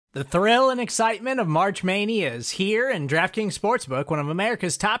The thrill and excitement of March Mania is here, and DraftKings Sportsbook, one of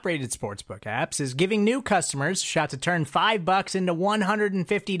America's top-rated sportsbook apps, is giving new customers a shot to turn $5 into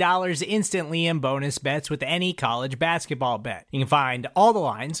 $150 instantly in bonus bets with any college basketball bet. You can find all the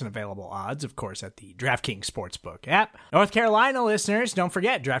lines and available odds, of course, at the DraftKings Sportsbook app. North Carolina listeners, don't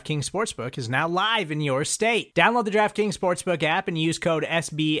forget, DraftKings Sportsbook is now live in your state. Download the DraftKings Sportsbook app and use code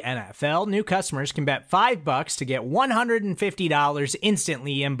SBNFL. New customers can bet $5 to get $150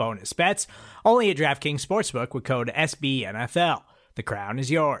 instantly in bonus bets, only at DraftKings Sportsbook with code SBNFL. The crown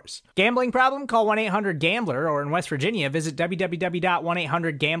is yours. Gambling problem? Call 1-800-GAMBLER, or in West Virginia, visit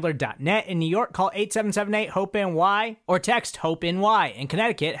www.1800gambler.net. In New York, call 877-8-HOPE-NY or text HOPE-NY. In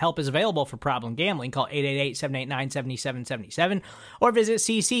Connecticut, help is available for problem gambling. Call 888-789-7777 or visit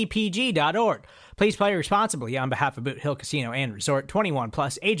ccpg.org. Please play responsibly on behalf of Boot Hill Casino and Resort. 21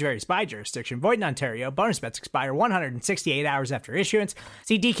 plus, age varies by jurisdiction. Void in Ontario. Bonus bets expire 168 hours after issuance.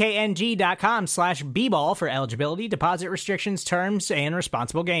 See dkng.com/bball for eligibility, deposit restrictions, terms, and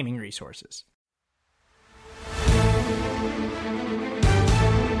responsible gaming resources.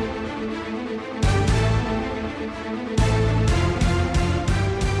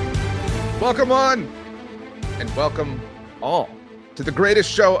 Welcome on, and welcome all to the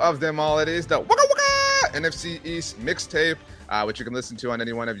greatest show of them all. It is the Waka Waka NFC East Mixtape, which you can listen to on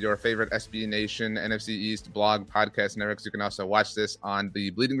any one of your favorite SB Nation NFC East blog podcast networks. You can also watch this on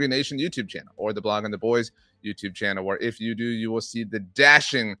the Bleeding Green Nation YouTube channel or the Blog on the Boys YouTube channel, where if you do, you will see the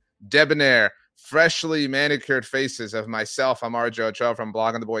dashing, debonair, freshly manicured faces of myself. I'm RJ Ochoa from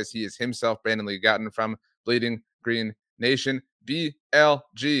Blog on the Boys. He is himself, Brandon Lee Gouton from Bleeding Green Nation.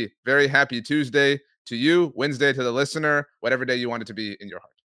 BLG. Very happy Tuesday to you, Wednesday to the listener, whatever day you want it to be in your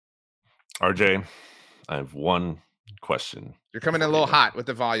heart. RJ, I have one question. You're coming in a little hot with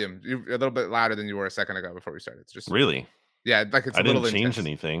the volume. You're a little bit louder than you were a second ago before we started. It's just really, yeah, like it's. I didn't change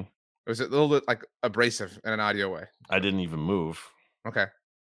anything. It was a little bit like abrasive in an audio way. I didn't even move. Okay.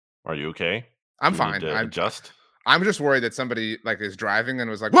 Are you okay? I'm fine. Adjust. I'm just worried that somebody is driving and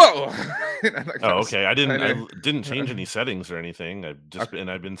was like, "Whoa!" Okay. I didn't change any settings or anything.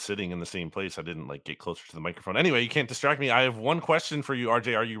 I've been sitting in the same place. I didn't get closer to the microphone. Anyway, you can't distract me. I have one question for you,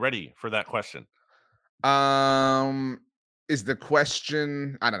 RJ. Are you ready for that question? Is the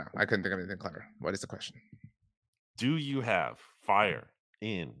question? I don't know. I couldn't think of anything clever. What is the question? Do you have fire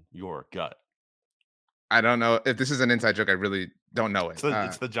in your gut? I don't know if this is an inside joke. I really don't know it.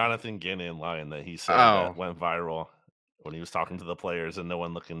 It's the Jonathan Gannon line that he said that went viral when he was talking to the players and no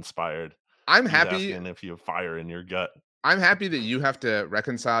one looked inspired. I'm happy if you have fire in your gut. I'm happy that you have to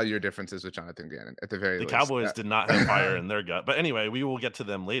reconcile your differences with Jonathan Gannon at the very least. The Cowboys did not have fire in their gut. But anyway, we will get to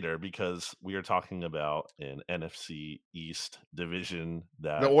them later because we are talking about an NFC East division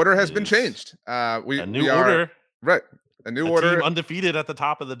that the order has been changed. A new order. Team undefeated at the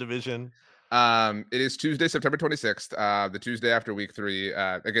top of the division. It is Tuesday, September 26th, the Tuesday after week 3.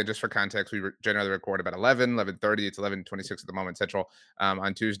 Again, just for context, we generally record about 11:30. It's 11:26 at the moment Central.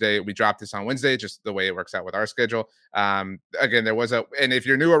 On Tuesday, we dropped this on Wednesday, just the way it works out with our schedule. Again, and if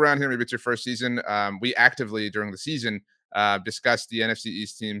you're new around here, maybe it's your first season, we actively during the season discussed the NFC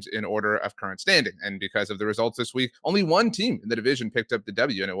East teams in order of current standing. And because of the results this week, only one team in the division picked up the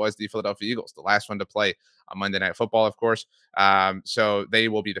W, and it was the Philadelphia Eagles, the last one to play on Monday Night Football, of course. So they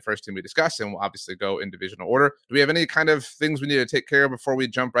will be the first team we discuss, and we'll obviously go in divisional order. Do we have any kind of things we need to take care of before we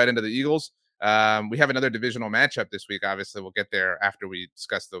jump right into the Eagles? We have another divisional matchup this week. Obviously, we'll get there after we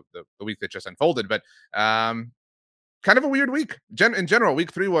discuss the week that just unfolded. But kind of a weird week. In general,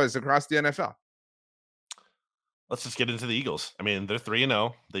 week 3 was across the NFL. Let's just get into the Eagles. I mean, they're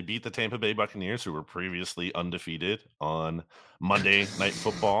 3-0. They beat the Tampa Bay Buccaneers, who were previously undefeated on Monday Night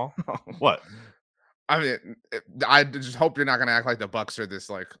Football. What? I mean, I just hope you're not going to act like the Bucs are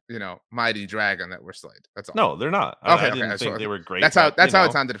this mighty dragon that we're slayed. That's all. No, they're not. Okay, I didn't think they were great. That's how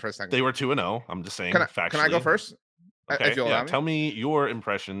it sounded for a second. They were 2-0. I'm just saying. Factually. Can I go first? Okay. Tell me your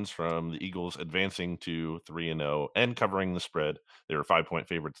impressions from the Eagles advancing to 3-0 and covering the spread. They were 5-point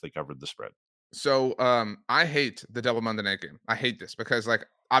favorites. They covered the spread. So I hate the double Monday night game. I hate this because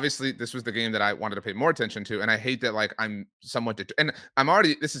obviously this was the game that I wanted to pay more attention to. And I hate that I'm somewhat, and I'm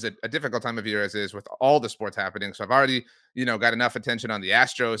already, this is a difficult time of year as is with all the sports happening. So I've already, got enough attention on the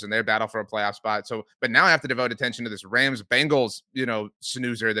Astros and their battle for a playoff spot. So, but now I have to devote attention to this Rams Bengals,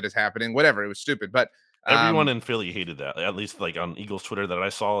 snoozer that is happening, whatever. It was stupid, but everyone in Philly hated that. At least on Eagles Twitter that I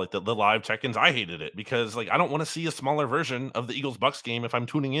saw, the live check-ins, I hated it because I don't want to see a smaller version of the Eagles Bucks game if I'm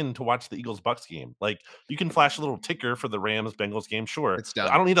tuning in to watch the Eagles Bucks game. You can flash a little ticker for the Rams Bengals game, sure. It's done.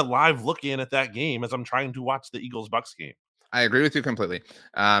 I don't need a live look in at that game as I'm trying to watch the Eagles Bucks game. I agree with you completely.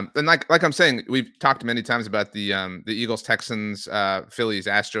 And like I'm saying, we've talked many times about the Eagles, Texans, Phillies,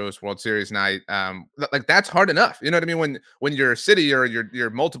 Astros World Series night. Like that's hard enough. You know what I mean? When your city or your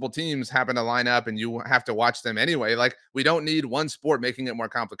multiple teams happen to line up and you have to watch them anyway. Like we don't need one sport making it more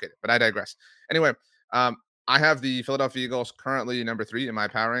complicated. But I digress. Anyway, I have the Philadelphia Eagles currently number 3 in my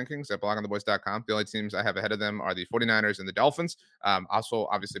power rankings at blogontheboys.com. The only teams I have ahead of them are the 49ers and the Dolphins. Also,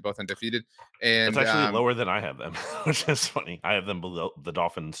 obviously, both undefeated. It's And actually lower than I have them, which is funny. I have them below the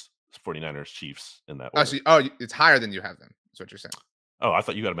Dolphins, 49ers, Chiefs in that order. it's higher than you have them. That's what you're saying. Oh, I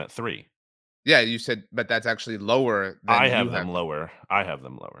thought you got them at 3. Yeah, you said, but that's actually lower than I you have have them lower. I have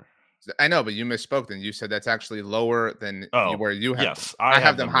them lower. I know, but you misspoke. Then you said that's actually lower than where you have. Yes, them. I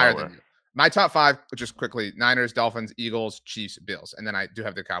have them higher lower. than you. My top 5, just quickly: Niners, Dolphins, Eagles, Chiefs, Bills, and then I do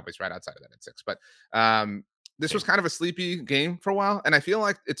have the Cowboys right outside of that at 6. But this was kind of a sleepy game for a while, and I feel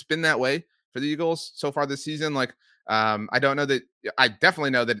like it's been that way for the Eagles so far this season. Like, I don't know that I definitely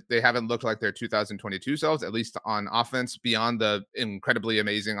know that they haven't looked like their 2022 selves, at least on offense, beyond the incredibly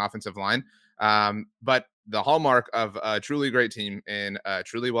amazing offensive line. But the hallmark of a truly great team and a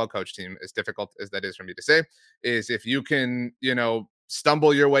truly well-coached team, as difficult as that is for me to say, is if you can,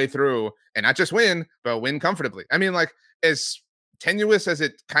 stumble your way through and not just win, but win comfortably. I mean, like, as tenuous as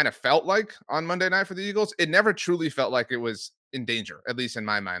it kind of felt like on Monday night for the Eagles, it never truly felt like it was in danger, at least in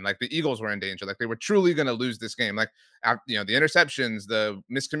my mind. Like the Eagles were in danger, like they were truly going to lose this game. Like, the interceptions, the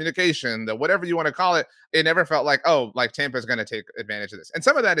miscommunication, the whatever you want to call it, it never felt like, oh, like Tampa's going to take advantage of this. And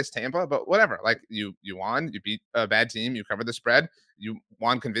some of that is Tampa, but whatever. Like you won, you beat a bad team, you covered the spread, you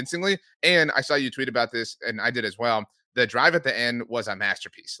won convincingly. And I saw you tweet about this, and I did as well. The drive at the end was a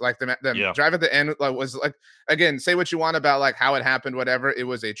masterpiece. Like the drive at the end was like, again, say what you want about like how it happened, whatever. It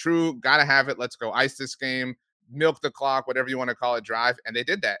was a true gotta have it. Let's go ice this game, milk the clock, whatever you want to call it, drive. And they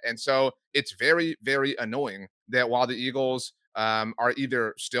did that. And so it's very, very annoying that while the Eagles are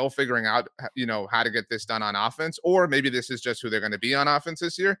either still figuring out, how to get this done on offense, or maybe this is just who they're going to be on offense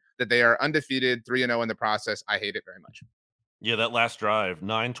this year, that they are undefeated 3-0 in the process. I hate it very much. Yeah, that last drive,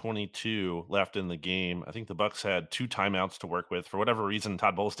 9:22 left in the game. I think the Bucks had 2 timeouts to work with. For whatever reason,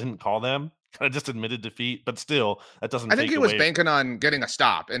 Todd Bowles didn't call them. Kind of just admitted defeat, but still, that doesn't I think take he was away. banking on getting a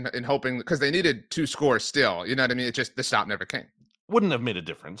stop and hoping, because they needed 2 scores still. You know what I mean? It just, the stop never came. Wouldn't have made a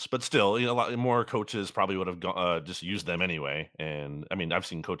difference, but still, a lot more coaches probably would have just used them anyway. And I mean, I've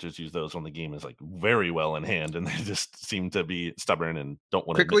seen coaches use those when the game is like very well in hand, and they just seem to be stubborn and don't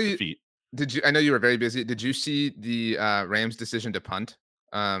want to admit defeat. I know you were very busy. Did you see the Rams decision to punt?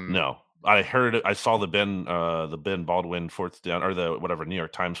 No. I saw the Ben Baldwin 4th down, or the whatever New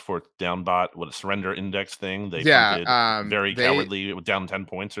York Times 4th down bot, what a surrender index thing. They punted very cowardly with down 10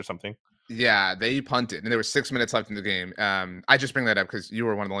 points or something. Yeah, they punted, and there were 6 minutes left in the game. I just bring that up because you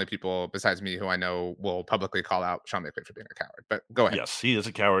were one of the only people besides me who I know will publicly call out Sean McVay for being a coward. But go ahead. Yes, he is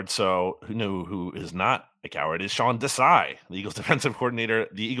a coward. So who is not a coward is Sean Desai, the Eagles defensive coordinator.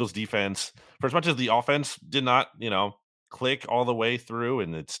 The Eagles defense, for as much as the offense did not, click all the way through,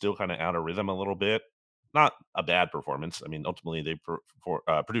 and it's still kind of out of rhythm a little bit. Not a bad performance. I mean, ultimately they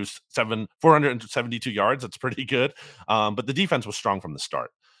produced 472 yards. That's pretty good. But the defense was strong from the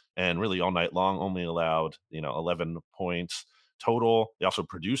start. And really all night long only allowed 11 points total. They also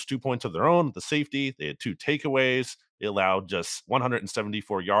produced 2 points of their own. The safety, they had 2 takeaways. They allowed just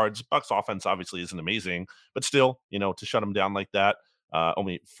 174 yards. Bucks offense obviously isn't amazing, but still, to shut them down like that,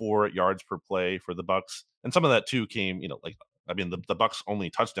 only 4 yards per play for the Bucks. And some of that too came, the Bucks' only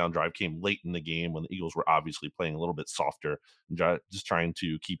touchdown drive came late in the game when the Eagles were obviously playing a little bit softer and just trying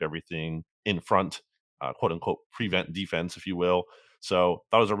to keep everything in front, quote unquote, prevent defense, if you will. So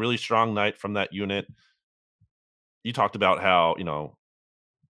that was a really strong night from that unit. You talked about how,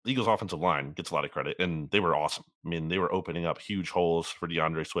 the Eagles offensive line gets a lot of credit, and they were awesome. I mean, they were opening up huge holes for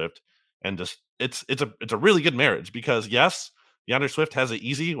DeAndre Swift, and just it's a really good marriage because yes, DeAndre Swift has it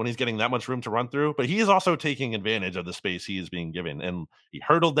easy when he's getting that much room to run through, but he is also taking advantage of the space he is being given. And he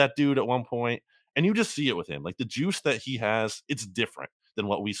hurdled that dude at one point, and you just see it with him. Like the juice that he has, it's different than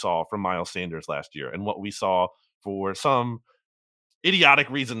what we saw from Miles Sanders last year and what we saw for some idiotic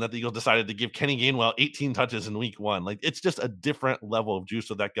reason that the Eagles decided to give Kenny Gainwell 18 touches in week 1. Like it's just a different level of juice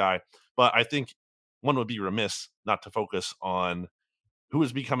with that guy. But I think one would be remiss not to focus on who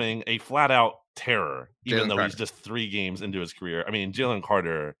is becoming a flat out terror, even though he's just 3 games into his career. I mean, Jalen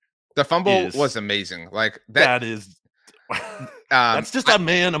Carter. The fumble was amazing. Like that is that's just a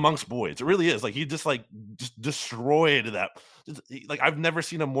man amongst boys. It really is. Like he just destroyed that. Like I've never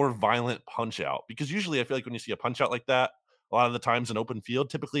seen a more violent punch out, because usually I feel like when you see a punch out like that, a lot of the times in open field,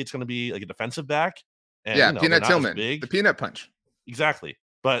 typically it's going to be like a defensive back. And, Peanut Tillman, the peanut punch. Exactly.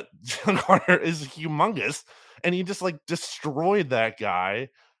 but Jalen Carter is humongous, and he just like destroyed that guy.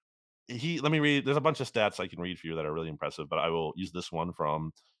 Let me read. There's a bunch of stats I can read for you that are really impressive, but I will use this one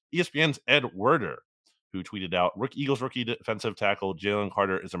from ESPN's Ed Werder, who tweeted out, Eagles rookie defensive tackle Jalen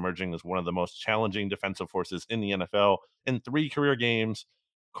Carter is emerging as one of the most challenging defensive forces in the NFL. In 3 career games,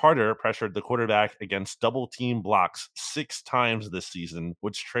 Carter pressured the quarterback against double team blocks 6 times this season,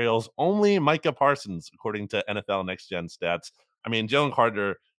 which trails only Micah Parsons, according to NFL Next Gen stats. I mean, Jalen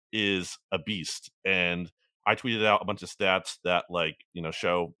Carter is a beast, and I tweeted out a bunch of stats that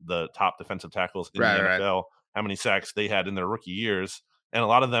show the top defensive tackles in the Right. NFL, how many sacks they had in their rookie years. And a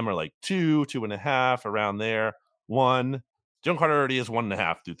lot of them are like 2, 2.5, around there. 1. Jalen Carter already is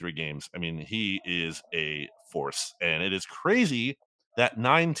 1.5 through 3 games. I mean, he is a force. And it is crazy that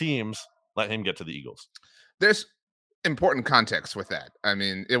 9 teams let him get to the Eagles. There's important context with that. I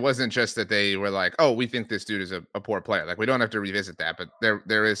mean, it wasn't just that they were like, "Oh, we think this dude is a poor player." Like, we don't have to revisit that, but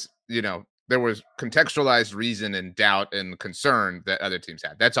there is, there was contextualized reason and doubt and concern that other teams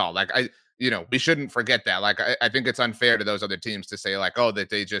had. That's all. Like, we shouldn't forget that. Like, I think it's unfair to those other teams to say like, "Oh, that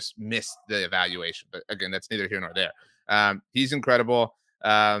they just missed the evaluation." But again, that's neither here nor there. He's incredible.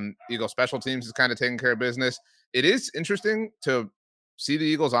 Eagle special teams is kind of taking care of business. It is interesting to see the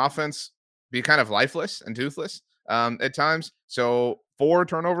Eagles offense be kind of lifeless and toothless at times. So 4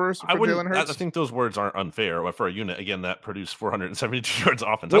 turnovers for Jalen Hurts. I think those words aren't unfair for a unit, again, that produced 472 yards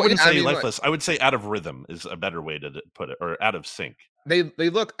offense. Well, I wouldn't yeah, say I mean, lifeless. I would say out of rhythm is a better way to put it, or out of sync. They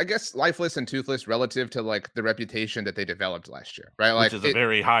look, I guess, lifeless and toothless relative to like the reputation that they developed last year, right? Like, which is a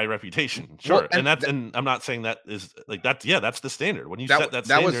very high reputation. Sure. Well, and I'm not saying that is like that. Yeah, that's the standard. When you set that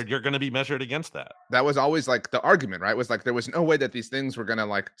standard, you're going to be measured against that. That was always like the argument, right? Was like there was no way that these things were going to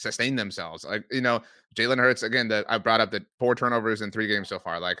like sustain themselves. Like, Jalen Hurts, again, that I brought up, that 4 turnovers in 3 games so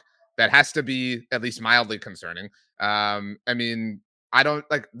far. Like, that has to be at least mildly concerning. I mean, I don't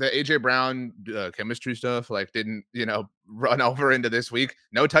like the AJ Brown chemistry stuff. Like, didn't run over into this week.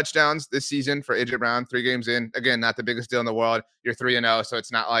 No touchdowns this season for AJ Brown. 3 games in. Again, not the biggest deal in the world. You're 3-0, so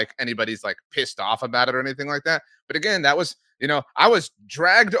it's not like anybody's like pissed off about it or anything like that. But again, that was, I was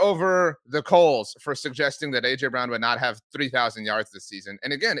dragged over the coals for suggesting that AJ Brown would not have 3,000 yards this season.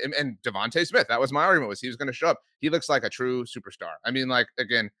 And again, and Devontae Smith, that was my argument, was he was going to show up. He looks like a true superstar. I mean, like,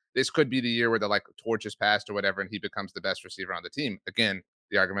 again, this could be the year where the like torch is passed or whatever, and he becomes the best receiver on the team. Again,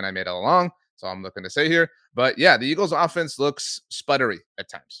 the argument I made all along. That's all I'm looking to say here. But yeah, the Eagles offense looks sputtery at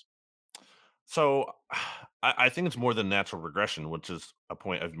times. So I think it's more than natural regression, which is a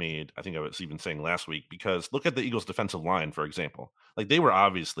point I've made. I think I was even saying last week, because look at the Eagles defensive line, for example. Like, they were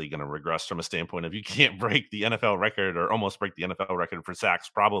obviously going to regress from a standpoint of, you can't break the NFL record, or almost break the NFL record for sacks,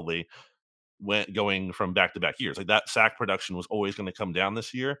 probably, went going from back-to-back years. Like, that sack production was always going to come down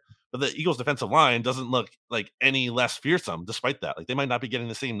this year. But the Eagles defensive line doesn't look like any less fearsome despite that. Like, they might not be getting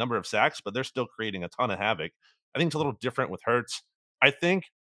the same number of sacks, but they're still creating a ton of havoc. I think it's a little different with Hurts. I think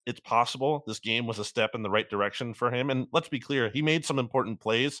it's possible this game was a step in the right direction for him. And let's be clear, he made some important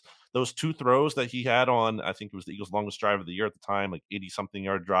plays. Those 2 throws that he had on, I think it was the Eagles' longest drive of the year at the time, like 80-something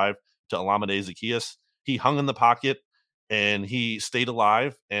yard drive to Olamide Zaccheaus. He hung in the pocket and he stayed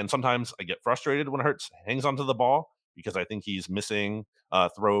alive. And sometimes I get frustrated when Hurts hangs onto the ball, because I think he's missing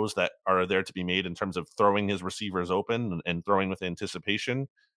throws that are there to be made in terms of throwing his receivers open and throwing with anticipation.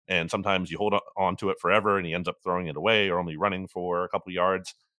 And sometimes you hold on to it forever and he ends up throwing it away or only running for a couple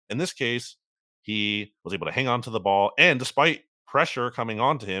yards. In this case, he was able to hang on to the ball, and despite pressure coming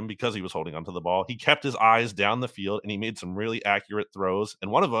onto him because he was holding onto the ball, he kept his eyes down the field and he made some really accurate throws.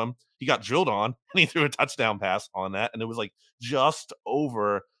 And one of them, he got drilled on and he threw a touchdown pass on that, and it was like just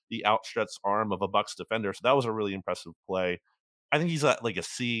over the outstretched arm of a Bucs defender. So that was a really impressive play. I think he's at like a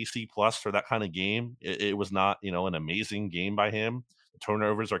C plus for that kind of game. It was not, an amazing game by him. The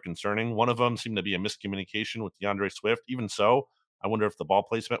turnovers are concerning. One of them seemed to be a miscommunication with DeAndre Swift. Even so, I wonder if the ball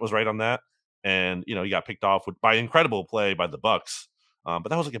placement was right on that. And, he got picked off by incredible play by the Bucs. But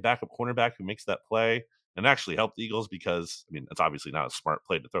that was like a backup cornerback who makes that play, and actually helped the Eagles, because, I mean, it's obviously not a smart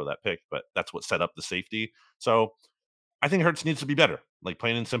play to throw that pick, but that's what set up the safety. So I think Hurts needs to be better, like,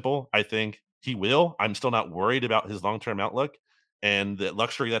 plain and simple. I think he will. I'm still not worried about his long-term outlook and the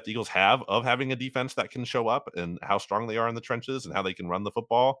luxury that the Eagles have of having a defense that can show up, and how strong they are in the trenches and how they can run the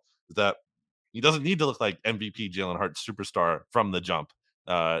football. That he doesn't need to look like MVP Jalen Hurts superstar from the jump.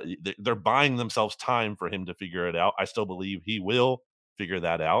 They're buying themselves time for him to figure it out. I still believe he will figure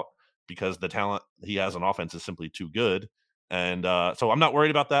that out, because the talent he has on offense is simply too good. And so I'm not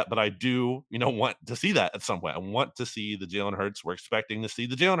worried about that, but I do, want to see that at some point. I want to see the Jalen Hurts we're expecting to see.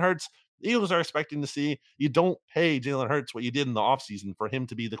 The Jalen Hurts the Eagles are expecting to see. You don't pay Jalen Hurts what you did in the offseason for him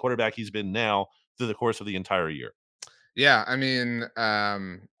to be the quarterback he's been now through the course of the entire year. Yeah, I mean,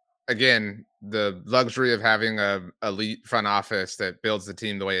 again, the luxury of having a elite front office that builds the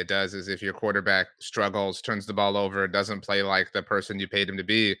team the way it does is if your quarterback struggles, turns the ball over, doesn't play like the person you paid him to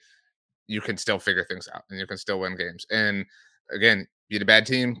be, you can still figure things out and you can still win games. And again, beat a bad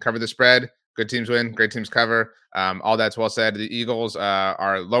team, cover the spread. Good teams win, great teams cover. All that's well said. The Eagles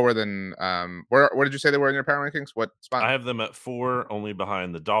are lower than where did you say they were in your power rankings? What spot? I have them at 4, only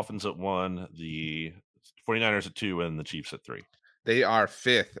behind the Dolphins at 1, the 49ers at 2, and the Chiefs at 3. They are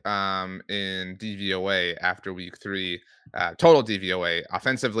fifth in DVOA after week 3. Total DVOA.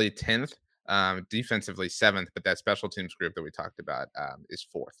 Offensively, 10th. Defensively, 7th. But that special teams group that we talked about is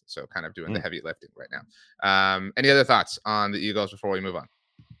 4th. So kind of doing the heavy lifting right now. Any other thoughts on the Eagles before we move on?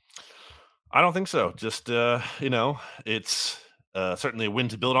 I don't think so. Just it's certainly a win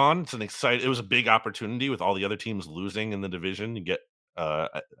to build on. It was a big opportunity with all the other teams losing in the division. You get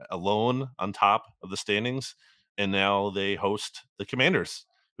alone on top of the standings, and now they host the Commanders,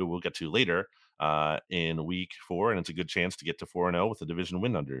 who we'll get to later in week 4, and it's a good chance to get to 4-0 with a division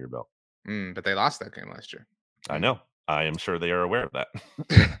win under your belt. But they lost that game last year. I know. I am sure they are aware of that.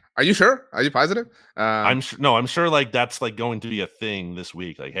 Are you sure? Are you positive? I'm sure. No, I'm sure. Like that's like going to be a thing this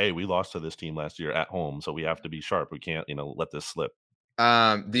week. Like, hey, we lost to this team last year at home, so we have to be sharp. We can't, let this slip.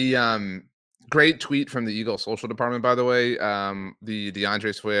 The great tweet from the Eagles social department, by the way. The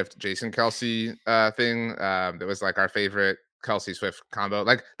DeAndre Swift, Jason Kelsey thing. That was like our favorite Kelsey Swift combo.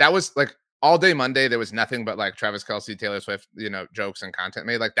 Like that was like all day Monday. There was nothing but like Travis Kelsey, Taylor Swift, jokes and content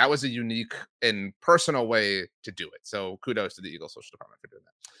made. Like that was a unique and personal way to do it. So kudos to the Eagles social department for doing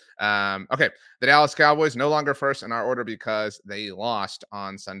that. Okay, the Dallas Cowboys no longer first in our order because they lost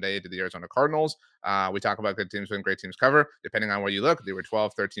on Sunday to the Arizona Cardinals. We talk about good teams win, great teams cover. Depending on where you look, they were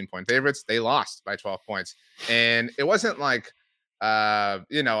 12, 13-point favorites. They lost by 12 points. And it wasn't like,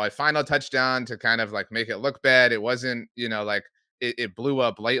 a final touchdown to kind of like make it look bad. It wasn't, like it blew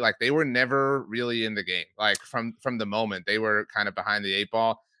up late. Like they were never really in the game. Like from the moment they were kind of behind the 8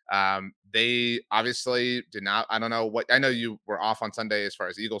 ball. They obviously did not. I don't know what. I know you were off on Sunday as far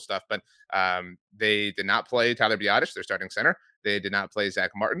as Eagle stuff, but they did not play Tyler Biadasz, their starting center. They did not play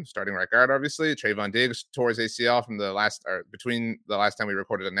Zach Martin, starting right guard. Obviously, Trayvon Diggs tore his ACL from between the last time we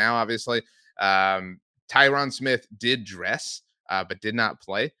recorded and now. Obviously, Tyron Smith did dress, but did not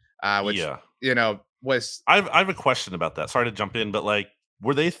play. Which was. I have a question about that. Sorry to jump in, but like,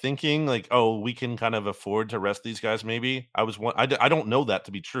 were they thinking like, oh, we can kind of afford to rest these guys? Maybe I don't know that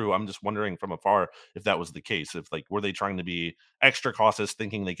to be true. I'm just wondering from afar if that was the case. If like, were they trying to be extra cautious,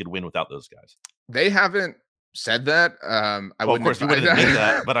 thinking they could win without those guys? They haven't said that. Well, of course you wouldn't admit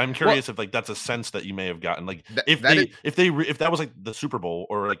that, but I'm curious if like that's a sense that you may have gotten. Like if that was like the Super Bowl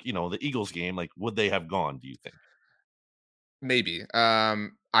or like the Eagles game, like would they have gone? Do you think? Maybe.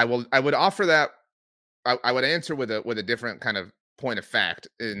 I would offer that. I would answer with a different kind of point of fact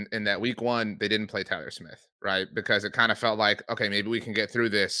in that week 1 they didn't play Tyler Smith, right? Because it kind of felt like, okay, maybe we can get through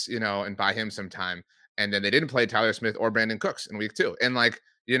this, and buy him some time. And then they didn't play Tyler Smith or Brandon Cooks in week 2. And like,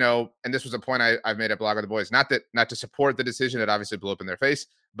 and this was a point I've made at Blog of the Boys, not to support the decision. It obviously blew up in their face,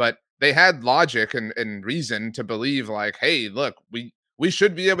 but they had logic and reason to believe like, hey, look, we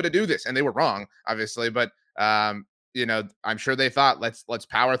should be able to do this. And they were wrong, obviously, but I'm sure they thought let's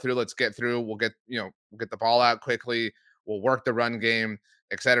power through, let's get through. We'll get the ball out quickly. We'll work the run game,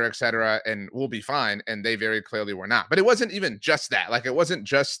 et cetera, and we'll be fine. And they very clearly were not. But it wasn't even just that. Like it wasn't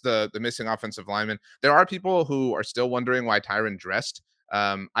just the missing offensive lineman. There are people who are still wondering why Tyron dressed.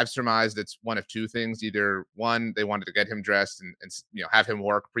 I've surmised it's one of two things. Either one, they wanted to get him dressed and have him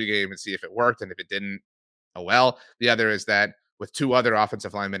work pregame and see if it worked. And if it didn't, oh well. The other is that with 2 other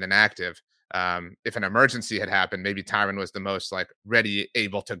offensive linemen inactive, if an emergency had happened, maybe Tyron was the most like ready,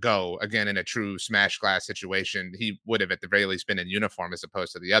 able to go again in a true smash glass situation. He would have at the very least been in uniform as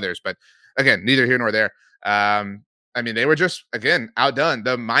opposed to the others. But again, neither here nor there. I mean, they were just again outdone.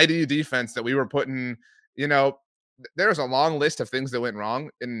 The mighty defense that we were putting, there's a long list of things that went wrong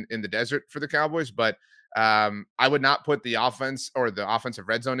in the desert for the Cowboys, but I would not put the offense or the offensive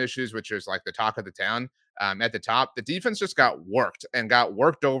red zone issues, which is like the talk of the town, at the top. The defense just got worked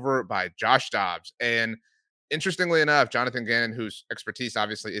over by Josh Dobbs. And interestingly enough, Jonathan Gannon, whose expertise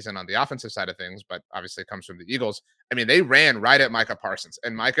obviously isn't on the offensive side of things, but obviously comes from the Eagles. I mean, they ran right at Micah Parsons,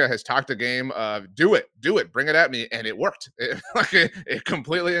 and Micah has talked a game of do it, bring it at me. And it worked. It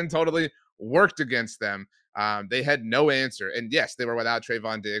completely and totally worked against them. They had no answer. And yes, they were without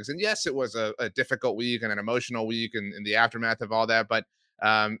Trayvon Diggs. And yes, it was a difficult week and an emotional week and in the aftermath of all that. But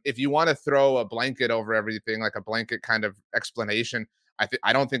if you want to throw a blanket over everything, like a blanket kind of explanation,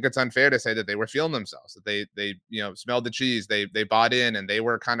 I don't think it's unfair to say that they were feeling themselves, that they smelled the cheese, they bought in, and they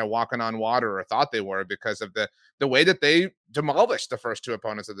were kind of walking on water, or thought they were, because of the way that they demolished the first two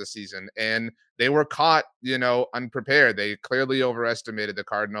opponents of the season, and they were caught unprepared. They clearly overestimated the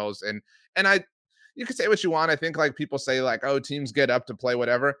Cardinals, and I you can say what you want. I think, like, people say, like, oh, teams get up to play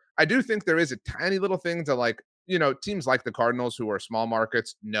whatever. I do think there is a tiny little thing to, like, teams like the Cardinals, who are small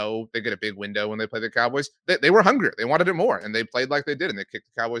markets, know they get a big window when they play the Cowboys. They were hungrier. They wanted it more, and they played like they did, and they kicked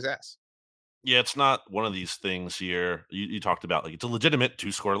the Cowboys' ass. Yeah, it's not one of these things here. You talked about, like, it's a legitimate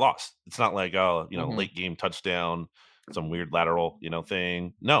 2-score loss. It's not like, oh, Mhm. late game touchdown, some weird lateral,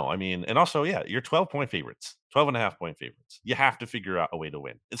 thing. No, I mean, and also, yeah, you're 12-point favorites, 12.5-point favorites. You have to figure out a way to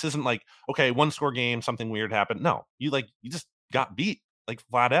win. This isn't like, okay, 1-score game, something weird happened. No, you just got beat, like,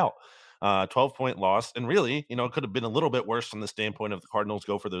 flat out. 12-point loss. And really, it could have been a little bit worse from the standpoint of the Cardinals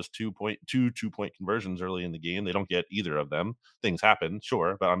go for those 2-point conversions early in the game. They don't get either of them. Things happen,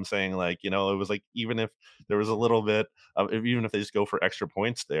 sure. But I'm saying, like, it was like, even if there was a little bit of, even if they just go for extra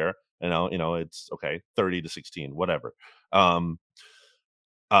points there, it's okay, 30-16, whatever. The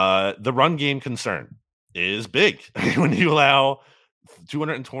run game concern is big when you allow The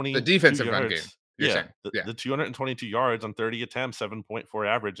 222 defensive run game, yards. you're Yeah, saying. the, Yeah. the 222 yards on 30 attempts, 7.4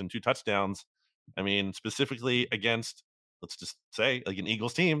 average, and 2 touchdowns. I mean, specifically against, let's just say, like, an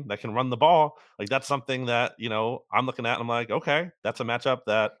Eagles team that can run the ball. Like, that's something that, I'm looking at and I'm like, okay, that's a matchup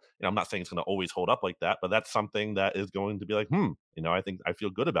that, I'm not saying it's going to always hold up like that, but that's something that is going to be like, I think I feel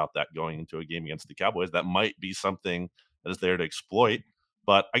good about that going into a game against the Cowboys. That might be something that is there to exploit.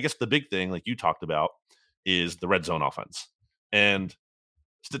 But I guess the big thing, like you talked about, is the red zone offense. And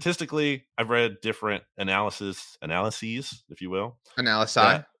statistically, I've read different analyses, if you will, Analysis.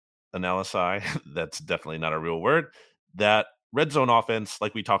 that analysi, that's definitely not a real word, that red zone offense,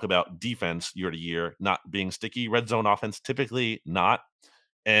 like we talk about defense year to year, not being sticky, red zone offense typically not.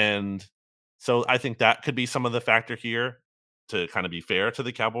 And so I think that could be some of the factor here to kind of be fair to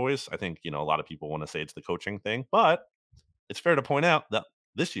the Cowboys. I think, a lot of people want to say it's the coaching thing, but it's fair to point out that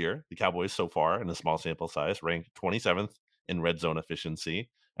this year, the Cowboys so far in a small sample size ranked 27th in red zone efficiency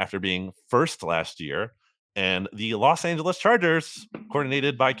after being first last year. And the Los Angeles Chargers,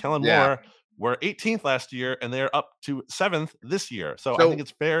 coordinated by Kellen Yeah. Moore, were 18th last year, and they're up to 7th this year. So I think So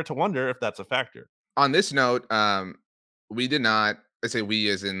it's fair to wonder if that's a factor. on this note, we did not, I say we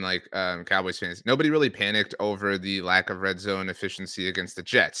as in, like, Cowboys fans, nobody really panicked over the lack of red zone efficiency against the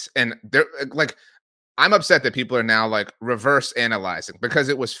Jets. And they're like, I'm upset that people are now, like, reverse analyzing, because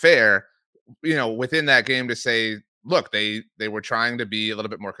it was fair, within that game, to say, look, they were trying to be a little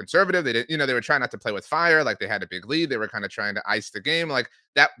bit more conservative. They didn't, they were trying not to play with fire. Like, they had a big lead. They were kind of trying to ice the game. Like,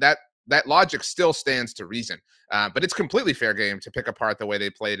 that logic still stands to reason. But it's completely fair game to pick apart the way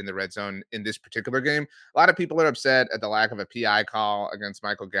they played in the red zone in this particular game. A lot of people are upset at the lack of a PI call against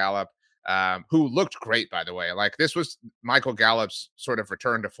Michael Gallup, who looked great, by the way. Like, this was Michael Gallup's sort of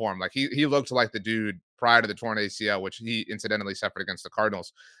return to form. Like, he looked like the dude prior to the torn ACL, which he incidentally suffered against the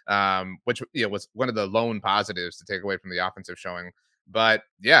Cardinals, which was one of the lone positives to take away from the offensive showing. But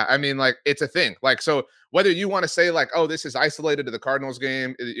yeah, I mean, like, it's a thing. Like, so whether you want to say, like, oh, this is isolated to the Cardinals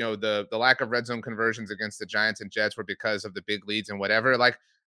game, the lack of red zone conversions against the Giants and Jets were because of the big leads and whatever. Like,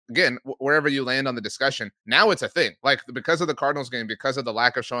 again, wherever you land on the discussion, now it's a thing. Like, because of the Cardinals game, because of the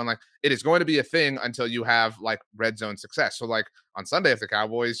lack of showing, like, it is going to be a thing until you have, like, red zone success. So, like, on Sunday, if the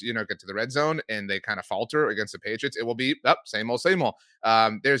Cowboys, get to the red zone and they kind of falter against the Patriots, it will be up, same old, same old.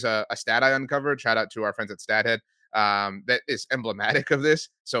 There's a stat I uncovered. Shout out to our friends at StatHead. That is emblematic of this.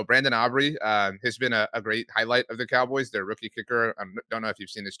 So Brandon Aubrey has been a great highlight of the Cowboys. Their rookie kicker. I don't know if you've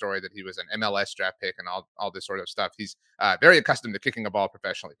seen the story that he was an MLS draft pick and all this sort of stuff. He's very accustomed to kicking a ball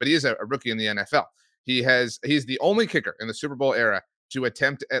professionally, but he is a rookie in the NFL. He's the only kicker in the Super Bowl era to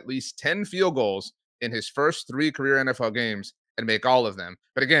attempt at least 10 field goals in his first 3 career NFL games and make all of them.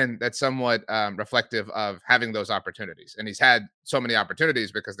 But again, that's somewhat reflective of having those opportunities. And he's had so many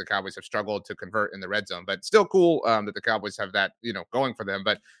opportunities because the Cowboys have struggled to convert in the red zone. But still cool that the Cowboys have that, going for them.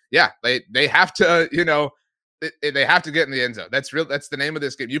 But yeah, they have to, they have to get in the end zone. That's real. That's the name of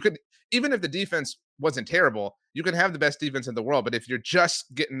this game. You could, even if the defense wasn't terrible, you can have the best defense in the world. But if you're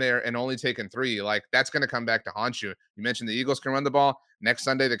just getting there and only taking 3, like, that's going to come back to haunt you. You mentioned the Eagles can run the ball. Next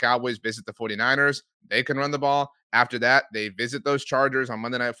Sunday, the Cowboys visit the 49ers. They can run the ball. After that, they visit those Chargers on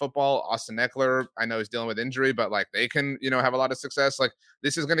Monday Night Football. Austin Eckler, I know, is dealing with injury, but, like, they can, have a lot of success. Like,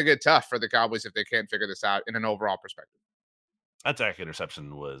 this is going to get tough for the Cowboys if they can't figure this out in an overall perspective. That Dak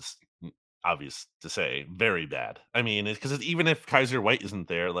interception was obvious to say very bad. I mean, because even if Kaiser White isn't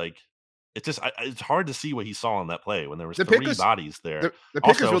there, like, It's just it's hard to see what he saw on that play when there was The pick 3 is bodies there. the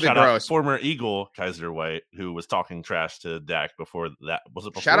pick is Also, really shout out gross. former Eagle Kaiser White, who was talking trash to Dak before that. Was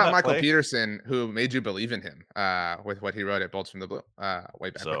it before Shout out that Michael play? Peterson, who made you believe in him with what he wrote at Bolts from the Blue way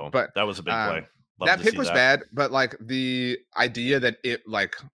back when. So But that was a big play. Love that to pick see was that. bad, but like the idea that it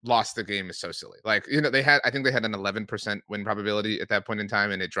like lost the game is so silly. Like, you know, I think they had an 11% win probability at that point in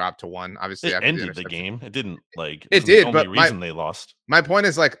time, and it dropped to 1, obviously, It after the ended the interception. game. It didn't like It wasn't the did, only but reason they lost. my point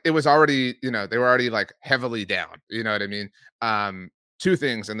is, like, it was already, you know, they were already like heavily down. You know what I mean? Two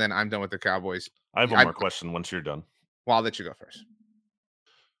things, and then I'm done with the Cowboys. I have one more question once you're done. Well, I'll let you go first.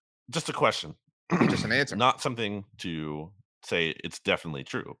 Just a question. Just an answer. Not something to say it's definitely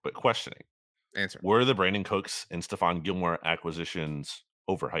true, but questioning. Answer. Were the Brandon Cooks and Stephon Gilmore acquisitions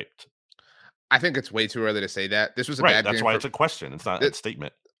overhyped? I think it's way too early to say that. This was a Right. bad That's game. why it's a question. It's not a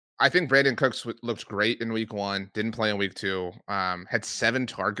statement. I think Brandon Cooks looked great in week 1, didn't play in week 2, had 7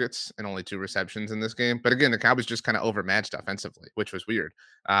 targets and only 2 receptions in this game. But again, the Cowboys just kind of overmatched offensively, which was weird.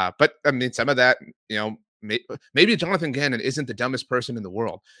 But I mean, some of that, you know, maybe Jonathan Gannon isn't the dumbest person in the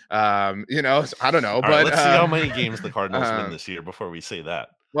world. You know, I don't know. All but right, let's see how many games the Cardinals win this year before we say that.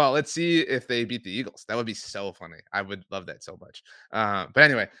 Well, let's see if they beat the Eagles. That would be so funny. I would love that so much. But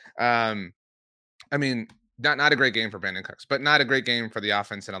anyway, I mean, not a great game for Brandon Cooks, but not a great game for the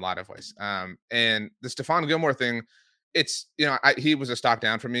offense in a lot of ways. And the Stephon Gilmore thing, it's, you know, he was a stock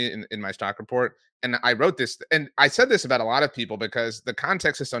down for me in my stock report. And I wrote this, and I said this about a lot of people because the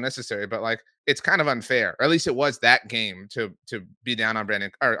context is so necessary, but like, it's kind of unfair, or at least it was that game to be down on on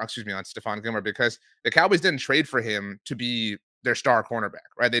Stephon Gilmore, because the Cowboys didn't trade for him to be their star cornerback,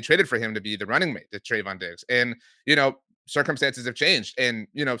 right? They traded for him to be the running mate to Trayvon Diggs. And, you know, circumstances have changed, and,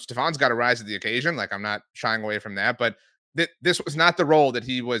 you know, Stephon's got to rise to the occasion. Like, I'm not shying away from that, but this was not the role that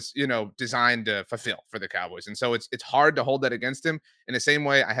he was, you know, designed to fulfill for the Cowboys. And so it's hard to hold that against him. In the same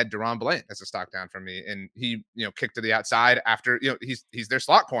way, I had Deron Bland as a stock down for me, and he, you know, kicked to the outside after, you know, he's their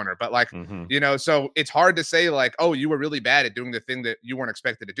slot corner, but like, you know, so it's hard to say like, oh, you were really bad at doing the thing that you weren't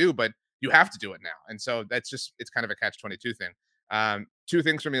expected to do, but you have to do it now. And so that's just, it's kind of a catch-22 thing. Two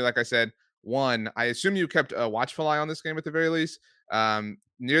things for me, like I said. One, I assume you kept a watchful eye on this game at the very least.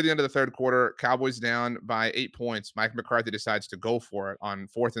 Near the end of the third quarter, Cowboys down by 8 points. Mike McCarthy decides to go for it on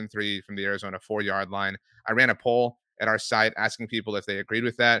 4th and 3 from the Arizona 4-yard line. I ran a poll at our site asking people if they agreed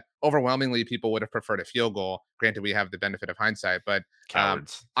with that. Overwhelmingly, people would have preferred a field goal. Granted, we have the benefit of hindsight, but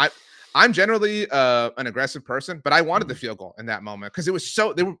cowards. I'm generally an aggressive person, but I wanted the field goal in that moment because it was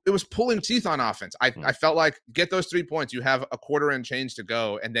it was pulling teeth on offense. I felt like, get those 3 points. You have a quarter and change to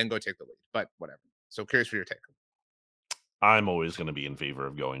go, and then go take the lead. But whatever. So curious for your take. I'm always going to be in favor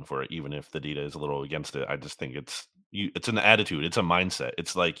of going for it, even if the data is a little against it. I just think it's an attitude. It's a mindset.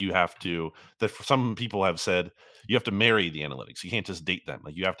 It's like you have to, some people have said, you have to marry the analytics. You can't just date them.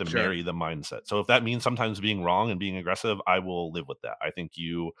 Like, you have to marry the mindset. So if that means sometimes being wrong and being aggressive, I will live with that. I think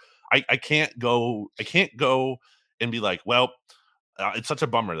I can't go and be like, well, it's such a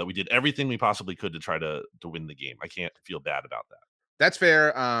bummer that we did everything we possibly could to try to win the game. I can't feel bad about that. That's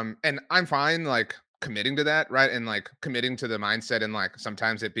fair. And I'm fine, like, committing to that, right? And like committing to the mindset, and like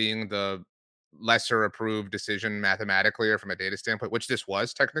sometimes it being the lesser approved decision mathematically or from a data standpoint, which this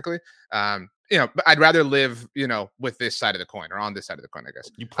was technically. You know, but I'd rather live, you know, with this side of the coin, or on this side of the coin, I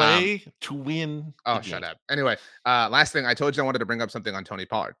guess. You play to win. Oh, shut up. Anyway, last thing, I told you I wanted to bring up something on Tony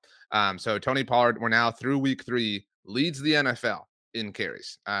Pollard. So Tony Pollard, we're now through week 3, leads the NFL in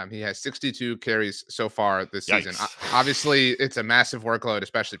carries. He has 62 carries so far this season. Obviously, it's a massive workload,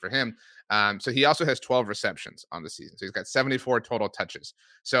 especially for him. So he also has 12 receptions on the season. So he's got 74 total touches.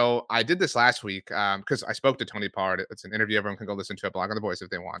 So I did this last week because I spoke to Tony Pollard. It's an interview. Everyone can go listen to a Blog on the Boys if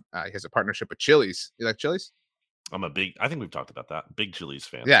they want. He has a partnership with Chili's. You like Chili's? I think we've talked about that. Big Chili's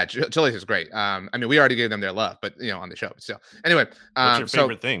fan. Yeah, Chili's is great. I mean, we already gave them their love, but, you know, on the show. So anyway. What's your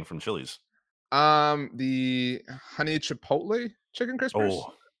favorite thing from Chili's? The honey chipotle chicken crispers.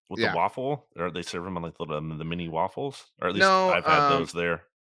 Oh, with the waffle? Or they serve them on like the mini waffles? Or at least No, I've had those there.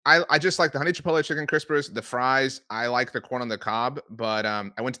 I just like the honey chipotle chicken crispers, the fries. I like the corn on the cob, but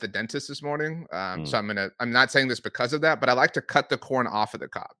I went to the dentist this morning. So I'm not saying this because of that, but I like to cut the corn off of the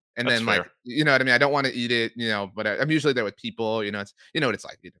cob. And That's then fair. Like, you know what I mean? I don't want to eat it, you know, but I'm usually there with people, you know, it's, you know what it's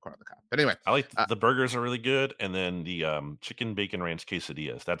like eating corn on the cob. But anyway, I like the burgers are really good. And then the chicken bacon ranch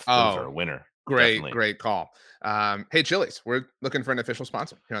quesadillas. Those are a winner. Great call. Hey, Chili's, we're looking for an official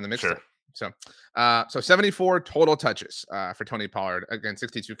sponsor here on the Mixtape. Sure. So 74 total touches for Tony Pollard, again,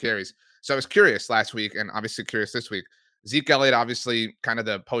 62 carries. So I was curious last week, and obviously curious this week. Zeke Elliott, obviously kind of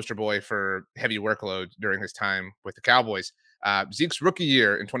the poster boy for heavy workload during his time with the Cowboys. Zeke's rookie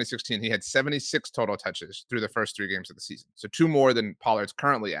year in 2016, he had 76 total touches through the first 3 games of the season. So 2 more than Pollard's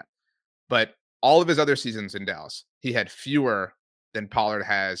currently at. but all of his other seasons in Dallas, he had fewer than Pollard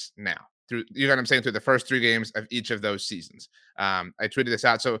has now. Through, you know what I'm saying, through the first 3 games of each of those seasons. I tweeted this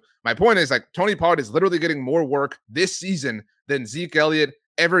out. So my point is, like, Tony Pollard is literally getting more work this season than Zeke Elliott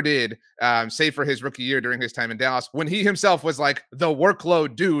ever did, save for his rookie year during his time in Dallas, when he himself was like the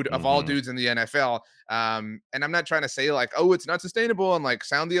workload dude of all dudes in the NFL. And I'm not trying to say like, oh, it's not sustainable and like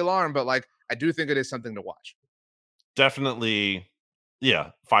sound the alarm, but like, I do think it is something to watch. Definitely,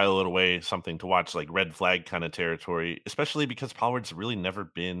 yeah, file it away, something to watch, like red flag kind of territory, especially because Pollard's really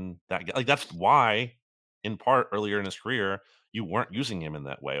never been that guy. Like, that's why, in part, earlier in his career, you weren't using him in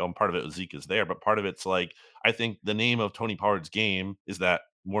that way. Part of it was Zeke is there, but part of it's like, I think the name of Tony Pollard's game is that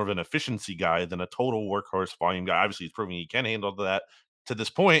more of an efficiency guy than a total workhorse volume guy. Obviously, he's proving he can handle that to this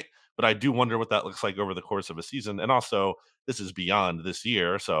point, but I do wonder what that looks like over the course of a season. And also, this is beyond this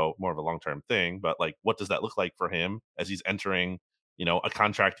year, so more of a long-term thing. But like, what does that look like for him as he's entering, a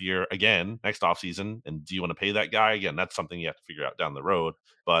contract year again next offseason? And do you want to pay that guy again? That's something you have to figure out down the road.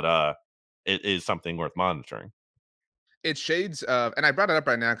 But it is something worth monitoring. It's shades of, and I brought it up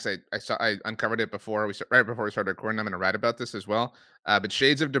right now because I uncovered it right before we started recording. I'm going to write about this as well. But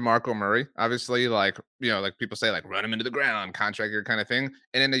shades of DeMarco Murray, obviously, like, like people say, like, run him into the ground, contract year kind of thing.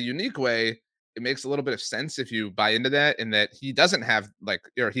 And in a unique way, it makes a little bit of sense if you buy into that, in that he doesn't have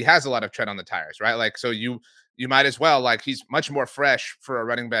he has a lot of tread on the tires, right? Like, so you might as well, like, he's much more fresh for a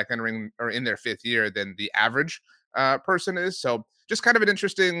running back entering or in their 5th year than the average person is. So just kind of an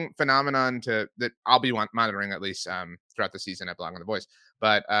interesting phenomenon that I'll be monitoring, at least throughout the season at Belong on the Voice.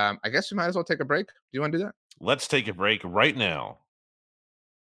 But I guess we might as well take a break. Do you want to do that? Let's take a break right now.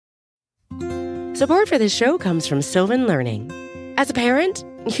 Support for this show comes from Sylvan Learning. As a parent,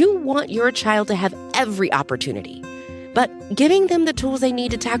 you want your child to have every opportunity, but giving them the tools they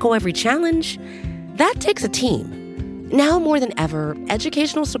need to tackle every challenge, that takes a team. Now more than ever,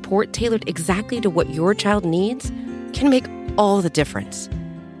 educational support tailored exactly to what your child needs can make all the difference.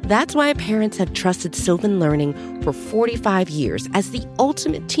 That's why parents have trusted Sylvan Learning for 45 years as the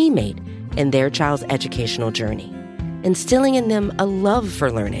ultimate teammate in their child's educational journey, instilling in them a love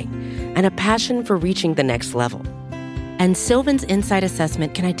for learning and a passion for reaching the next level. And Sylvan's Insight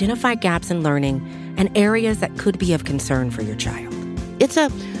Assessment can identify gaps in learning and areas that could be of concern for your child. It's a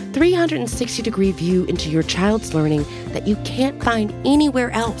 360-degree view into your child's learning that you can't find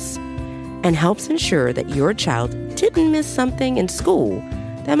anywhere else, and helps ensure that your child didn't miss something in school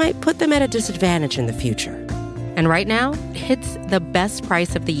that might put them at a disadvantage in the future. And right now, it's the best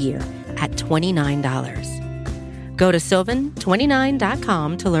price of the year at $29. Go to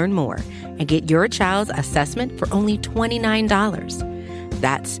sylvan29.com to learn more and get your child's assessment for only $29.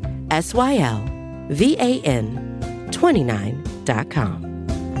 That's SYLVAN 29.com.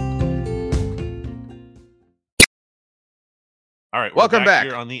 All right, welcome back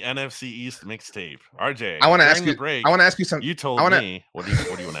here on the NFC East mixtape. RJ, I want to ask you. I want to ask you something. You told me. What do you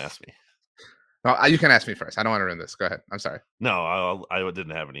want to ask me? Well, you can ask me first. I don't want to ruin this. Go ahead. I'm sorry. No, I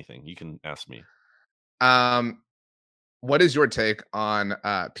didn't have anything. You can ask me. What is your take on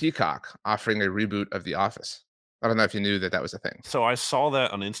Peacock offering a reboot of The Office? I don't know if you knew that was a thing. So I saw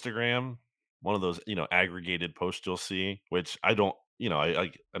that on Instagram, one of those aggregated posts you'll see, which I don't. I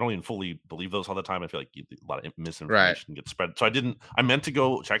don't even fully believe those all the time. I feel like a lot of misinformation gets spread. So I meant to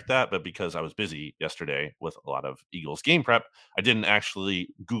go check that, but because I was busy yesterday with a lot of Eagles game prep, I didn't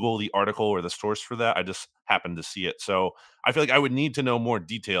actually Google the article or the source for that. I just happened to see it. So I feel like I would need to know more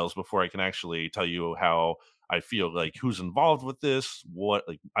details before I can actually tell you how I feel, like who's involved with this,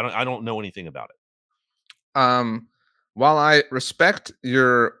 I don't know anything about it. While I respect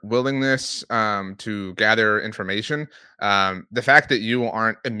your willingness to gather information, the fact that you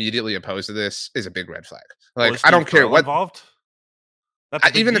aren't immediately opposed to this is a big red flag. Like, I don't care what involved.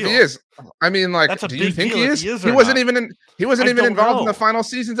 Even if he is, I mean, like, do you think he is? He wasn't even involved in the final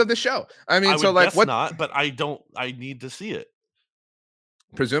seasons of the show. I mean, so like, what? Not, but I need to see it.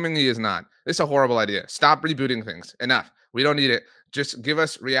 Presuming he is not, this is a horrible idea. Stop rebooting things. Enough. We don't need it. Just give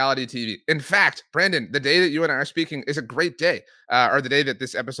us reality TV. In fact, Brandon, the day that you and I are speaking is a great day, or the day that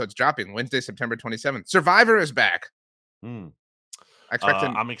this episode's dropping, Wednesday, September 27th. Survivor is back. I'm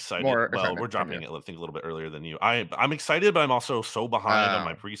excited. Well, we're dropping it, I think, a little bit earlier than you. I'm excited, but I'm also so behind on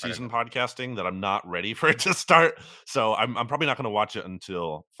my preseason podcasting that I'm not ready for it to start. So I'm probably not going to watch it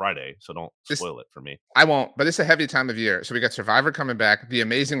until Friday. So don't spoil it for me. I won't, but it's a heavy time of year. So we got Survivor coming back, The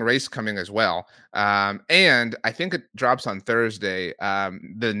Amazing Race coming as well. And I think it drops on Thursday,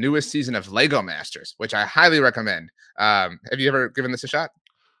 the newest season of Lego Masters, which I highly recommend. Have you ever given this a shot?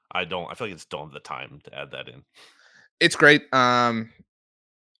 I don't. I feel like it's don't have the time to add that in. It's great. I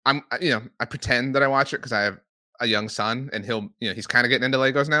pretend that I watch it because I have a young son, and he's kind of getting into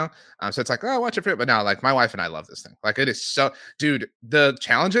Legos now. So it's like, oh, watch it for it. But now, like, my wife and I love this thing. Like, it is so, dude, the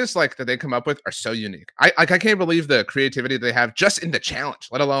challenges like that they come up with are so unique. I can't believe the creativity they have just in the challenge,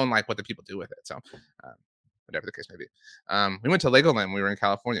 let alone like what the people do with it. So whatever the case may be. We went to Legoland when we were in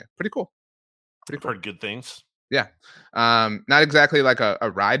California. Pretty cool. I've heard good things. Yeah. Not exactly like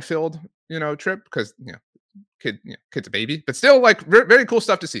a ride filled, trip, because kid's a baby, but still like very, very cool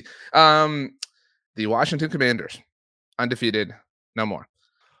stuff to see. The Washington Commanders, undefeated, no more.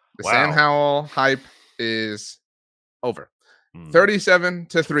 The Sam Howell hype is over.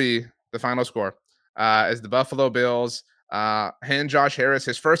 37-3, the final score, as the Buffalo Bills hand Josh Harris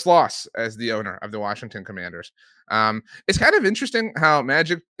his first loss as the owner of the Washington Commanders. It's kind of interesting how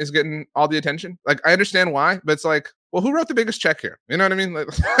Magic is getting all the attention. Like, I understand why, but it's like, well, who wrote the biggest check here? You know what I mean?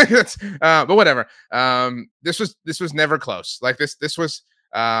 But whatever. This was never close. Like, this was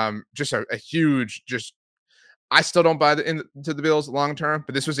just a huge, just, I still don't buy into the Bills long term,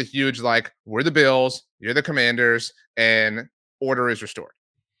 but this was a huge, like, we're the Bills, you're the Commanders, and order is restored.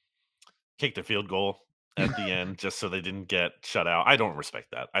 Kick the field goal at the end just so they didn't get shut out. I don't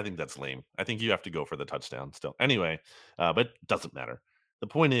respect that. I think that's lame. I think you have to go for the touchdown still. Anyway, but it doesn't matter. The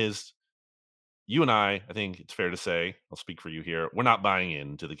point is, you and I think it's fair to say, I'll speak for you here, we're not buying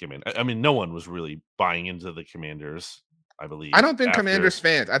into the Commanders. I mean, no one was really buying into the Commanders, I believe. I don't think Commanders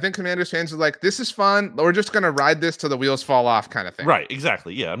fans. I think Commanders fans are like, this is fun. We're just going to ride this till the wheels fall off kind of thing. Right,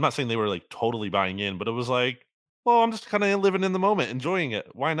 exactly. Yeah, I'm not saying they were like totally buying in, but it was like, well, I'm just kind of living in the moment, enjoying it.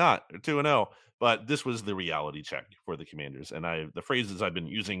 Why not? 2-0. But this was the reality check for the Commanders. And the phrases I've been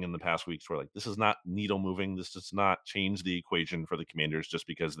using in the past weeks were like, this is not needle moving. This does not change the equation for the Commanders just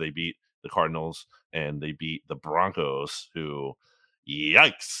because they beat the Cardinals and they beat the Broncos, who,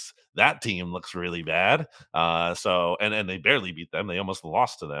 yikes, that team looks really bad. And they barely beat them. They almost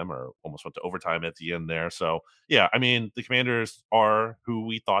lost to them, or almost went to overtime at the end there. So, yeah, I mean, the Commanders are who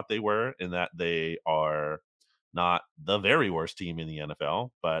we thought they were, in that they are not the very worst team in the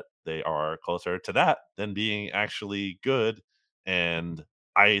NFL, but they are closer to that than being actually good. And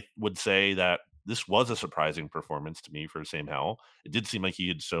I would say that this was a surprising performance to me for Sam Howell. It did seem like he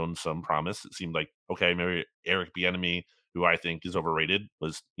had shown some promise. It seemed like, okay, maybe Eric Bieniemy, who I think is overrated,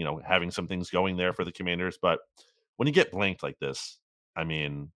 was, having some things going there for the Commanders. But when you get blanked like this, I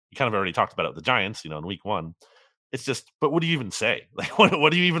mean, you kind of already talked about it with the Giants, in week 1. It's just, but what do you even say? Like,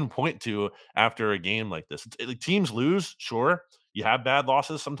 what do you even point to after a game like this? Teams lose, sure. You have bad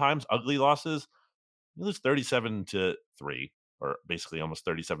losses sometimes, ugly losses. You lose 37-3, or basically almost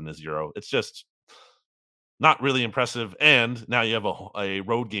 37-0. It's just not really impressive. And now you have a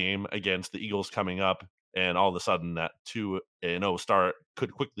road game against the Eagles coming up, and all of a sudden that 2-0 start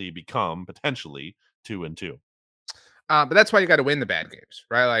could quickly become potentially 2-2. But that's why you got to win the bad games,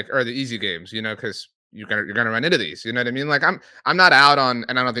 right? Like, or the easy games, because you're gonna run into these. You know what I mean? Like, I'm not out on,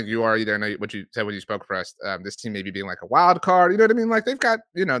 and I don't think you are either. I know what you said when you spoke for us. This team maybe being like a wild card. You know what I mean? Like, they've got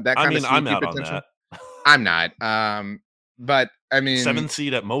that kind of. I'm out potential. On that. I'm not. But I mean, 7th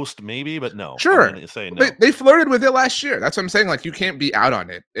seed at most, maybe, but no. Sure. Say no. They flirted with it last year. That's what I'm saying. Like, you can't be out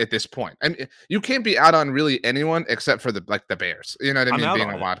on it at this point. I mean, you can't be out on really anyone except for the Bears. You know what I mean? Being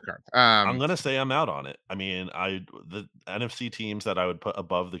a wild card. I'm gonna say I'm out on it. I mean, the NFC teams that I would put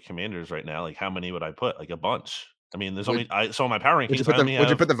above the Commanders right now, like, how many would I put? Like, a bunch. I mean, there's only so my power rankings. Would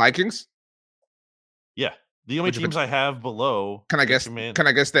you put the Vikings? Yeah, the only teams I have below. Can I guess? Can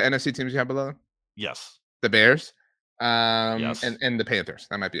I guess the NFC teams you have below? Yes. The Bears. Yes. And the Panthers.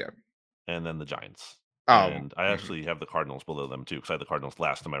 That might be it. And then the Giants. Oh, and I actually have the Cardinals below them too, because I had the Cardinals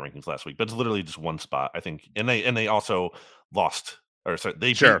last in my rankings last week. But it's literally just one spot, I think. And they also lost, or sorry,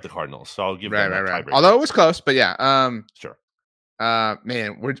 they beat the Cardinals. So I'll give them that tiebreaker. Although it was close, but yeah. Sure.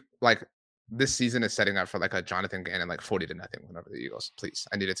 Man, we're like, this season is setting up for like a Jonathan Gannon, like 40-0 whenever the Eagles. Please,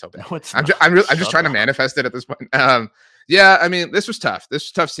 I need it so bad. No, I'm just trying to manifest it at this point. Yeah, I mean, this was tough. This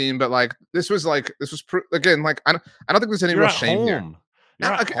was a tough scene, but like, this was again, like, I don't think there's any real shame here.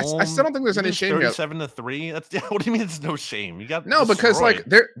 I still don't think there's any shame here. 37-3. That's what do you mean? It's no shame. You got no, because like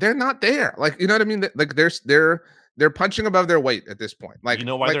they're not there. Like, you know what I mean? Like, they're punching above their weight at this point. Like, you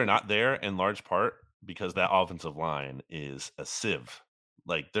know why they're not there in large part? Because that offensive line is a sieve.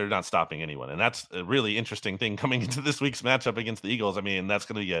 Like, they're not stopping anyone, and that's a really interesting thing coming into this week's matchup against the Eagles. I mean, that's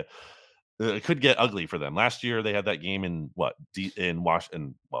going to it could get ugly for them. Last year, they had that game in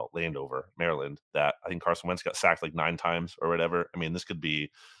Landover, Maryland, that I think Carson Wentz got sacked like 9 times or whatever. I mean, this could be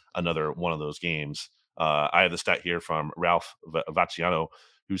another one of those games. I have the stat here from Ralph Vacciano,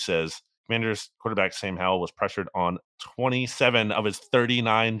 who says Commanders quarterback Sam Howell was pressured on 27 of his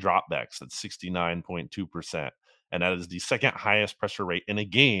 39 dropbacks. That's 69.2%. And that is the second highest pressure rate in a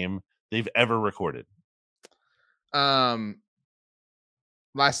game they've ever recorded. Last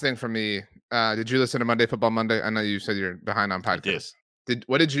thing for me. Did you listen to Monday Football Monday? I know you said you're behind on podcasts.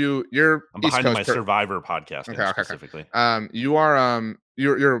 What did you? You're I'm East behind on Coast my Survivor podcast specifically. You are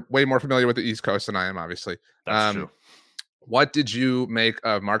you're way more familiar with the East Coast than I am, obviously. That's true. What did you make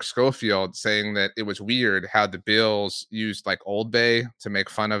of Mark Schofield saying that it was weird how the Bills used like Old Bay to make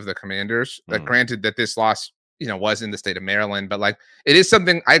fun of the Commanders? Like, granted that this loss, was in the state of Maryland, but like it is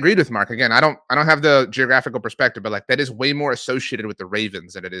something I agreed with Mark. Again, I don't have the geographical perspective, but like that is way more associated with the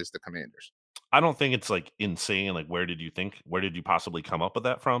Ravens than it is the Commanders. I don't think it's like insane. Like, where did you possibly come up with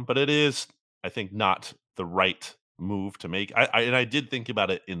that from? But it is, I think, not the right move to make. I did think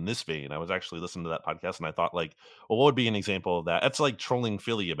about it in this vein. I was actually listening to that podcast and I thought, like, well, what would be an example of that? It's like trolling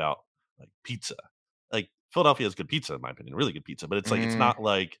Philly about like pizza. Like, Philadelphia has good pizza, in my opinion, really good pizza, but it's like it's not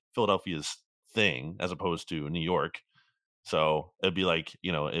like Philadelphia's thing as opposed to New York. So it'd be like,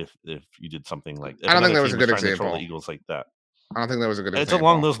 if you did something like, I don't think that was a good to example. troll the Eagles like that. I don't think that was a good example. It's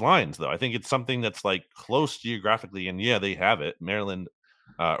along those lines, though. I think it's something that's like close geographically, and yeah, they have it. Maryland,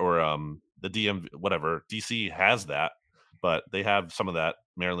 or the DC has that, but they have some of that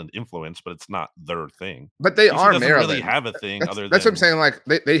Maryland influence, but it's not their thing. But they DC are doesn't Maryland. really have a thing other than. That's what I'm saying. Like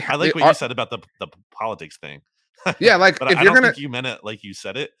they I like what you said about the politics thing. Yeah, like but if I you're don't gonna, think you meant it like you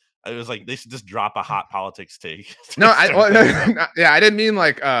said it. It was like they should just drop a hot politics take. I didn't mean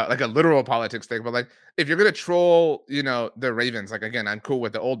like a literal politics thing, but like if you're gonna troll, the Ravens, like again, I'm cool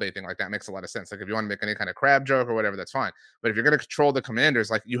with the Old Bay thing. Like that makes a lot of sense. Like if you want to make any kind of crab joke or whatever, that's fine. But if you're gonna control the Commanders,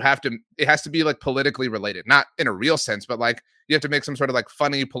 like it has to be like politically related, not in a real sense, but like you have to make some sort of like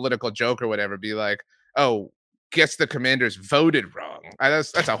funny political joke or whatever. Be like, oh, guess the Commanders voted wrong.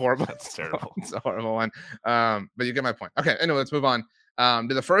 That's a horrible. That's terrible. It's a horrible one. But you get my point. Okay, anyway, let's move on.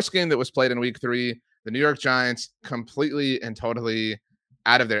 To the first game that was played in week 3, the New York Giants completely and totally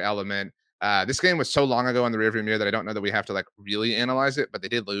out of their element. This game was so long ago in the rearview mirror that I don't know that we have to like really analyze it, but they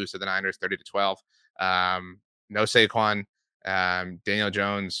did lose to the Niners 30-12. No Saquon. Daniel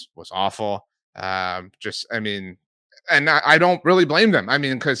Jones was awful. And I don't really blame them. I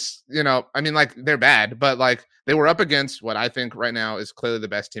mean, because, like they're bad, but like they were up against what I think right now is clearly the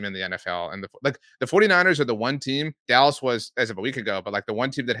best team in the NFL. And the 49ers are the one team. Dallas was as of a week ago, but like the one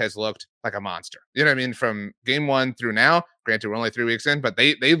team that has looked like a monster. You know what I mean? From game 1 through now, granted, we're only 3 weeks in, but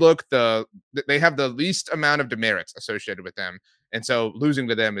they have the least amount of demerits associated with them. And so losing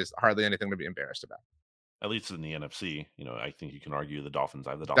to them is hardly anything to be embarrassed about. At least in the NFC, I think you can argue the Dolphins.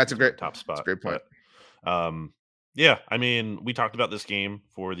 I have the Dolphins. That's a great top spot. That's a great point. But, yeah, I mean, we talked about this game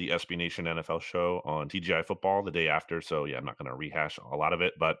for the SB Nation NFL show on TGI Football the day after. So, yeah, I'm not going to rehash a lot of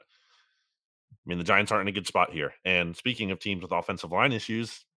it. But, I mean, the Giants aren't in a good spot here. And speaking of teams with offensive line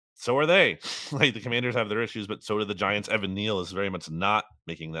issues, so are they. Like, the Commanders have their issues, but so do the Giants. Evan Neal is very much not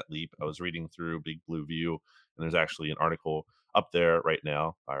making that leap. I was reading through Big Blue View, and there's actually an article up there right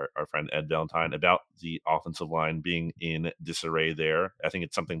now, our friend Ed Valentine, about the offensive line being in disarray there. I think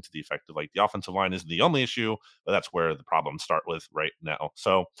it's something to the effect of like the offensive line isn't the only issue, but that's where the problems start with right now.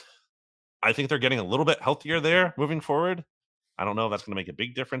 So I think they're getting a little bit healthier there moving forward. I don't know if that's going to make a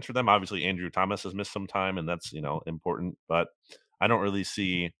big difference for them. Obviously, Andrew Thomas has missed some time, and that's, important, but I don't really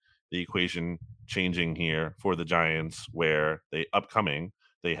see the equation changing here for the Giants, where they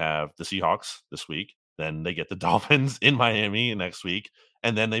have the Seahawks this week. Then they get the Dolphins in Miami next week,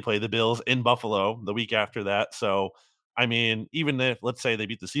 and then they play the Bills in Buffalo the week after that. So, I mean, even if, let's say, they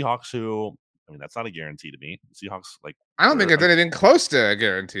beat the Seahawks, that's not a guarantee to me. The Seahawks, I don't think it's anything close to a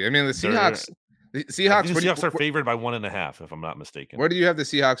guarantee. I mean, the Seahawks are favored by 1.5, if I'm not mistaken. Where do you have the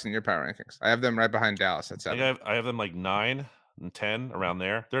Seahawks in your power rankings? I have them right behind Dallas at 7. I have them like 9 and 10 around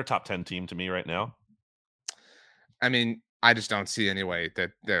there. They're a top 10 team to me right now. I mean, I just don't see any way that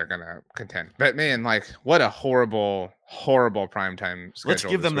they're going to contend. But man, like what a horrible, horrible primetime schedule. Let's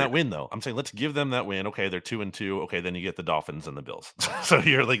give them that win, though. I'm saying let's give them that win. Okay, they're 2-2. Okay, then you get the Dolphins and the Bills. So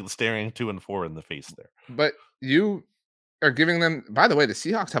you're like staring 2-4 in the face there. But you are giving them, by the way, the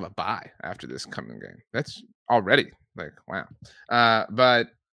Seahawks have a bye after this coming game. That's already like, wow. But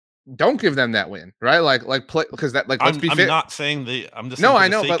don't give them that win, right? Like play, because that, like, let's be fair. I'm not saying I'm just no, saying I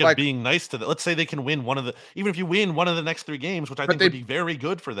know, but like being nice to them. Let's say they can win even if you win one of the next 3 games, which I think would be very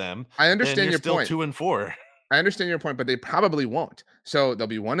good for them. I understand your point. 2-4. I understand your point, but they probably won't. So they'll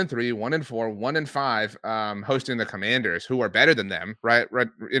be 1-3, 1-4, 1-5, hosting the Commanders, who are better than them, right?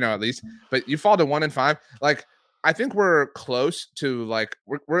 At least. But you fall to 1-5, like. I think we're close to like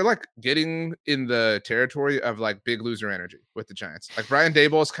we're like getting in the territory of like big loser energy with the Giants. Like Brian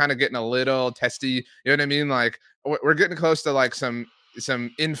Daboll is kind of getting a little testy. You know what I mean? Like we're getting close to like some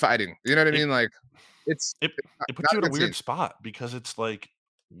infighting. You know what I mean? Like it puts you in a weird spot because it's like,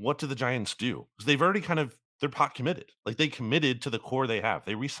 what do the Giants do? Because they've already kind of they're pot committed. Like they committed to the core they have.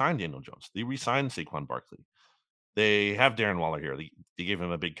 They re-signed Daniel Jones. They re-signed Saquon Barkley. They have Darren Waller here. They gave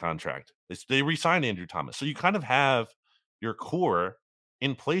him a big contract. They re-signed Andrew Thomas. So you kind of have your core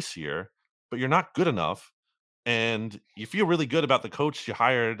in place here, but you're not good enough. And you feel really good about the coach you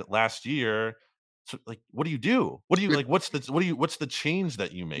hired last year. So like, what do you do? What do you like? What's the change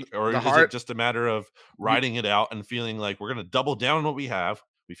that you make? Or is it just a matter of riding it out and feeling like we're going to double down on what we have?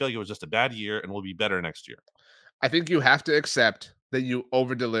 We feel like it was just a bad year and we'll be better next year. I think you have to accept that you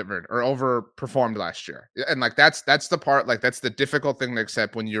over-delivered or overperformed last year. And like that's the part, like that's the difficult thing to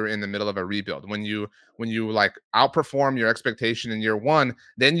accept when you're in the middle of a rebuild. When you like outperform your expectation in year one,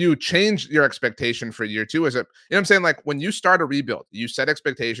 then you change your expectation for year two. As a, you know what I'm saying? Like when you start a rebuild, you set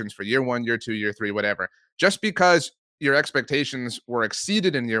expectations for year one, year two, year three, whatever. Just because your expectations were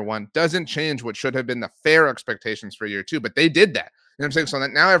exceeded in year one doesn't change what should have been the fair expectations for year two, but they did that. You know what I'm saying? So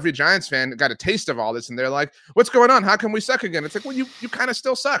that now every Giants fan got a taste of all this and they're like, what's going on? How come we suck again? It's like, well, you kind of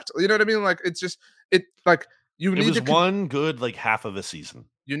still sucked. You know what I mean? Like, it's just, like you need to one good, like half of a season.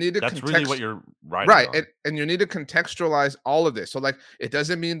 You need to that's really what you're riding right on. And you need to contextualize all of this. So like it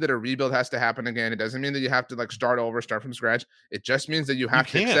doesn't mean that a rebuild has to happen again. It doesn't mean that you have to like start from scratch. It just means that you have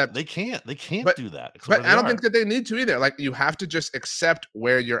to accept. They can't do that. But I don't think that they need to either. Like you have to just accept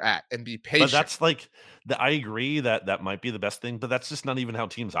where you're at and be patient. But that's like I agree that might be the best thing, but that's just not even how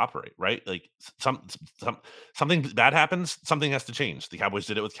teams operate, right? Like something bad happens, something has to change. The Cowboys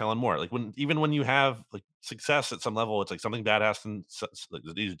did it with Kellen Moore. Like when you have like success at some level, it's like something bad has to, like,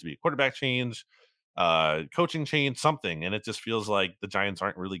 there needs to be a quarterback change, coaching change, something, and it just feels like the Giants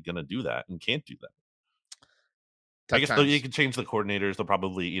aren't really going to do that and can't do that. I guess they can change the coordinators. They'll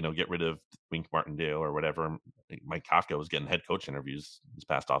probably, get rid of Wink Martindale or whatever. Mike Kafka was getting head coach interviews this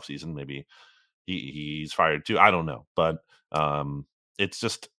past offseason. Maybe he's fired too. I don't know, but it's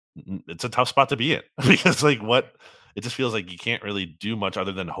a tough spot to be in because it just feels like you can't really do much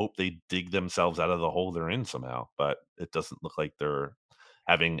other than hope they dig themselves out of the hole they're in somehow. But it doesn't look like they're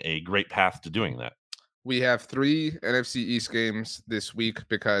having a great path to doing that. We have 3 NFC East games this week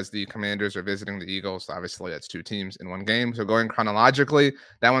because the Commanders are visiting the Eagles. Obviously, that's 2 teams in one game. So going chronologically,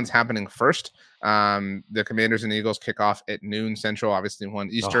 that one's happening first. The Commanders and Eagles kick off at noon Central, obviously 1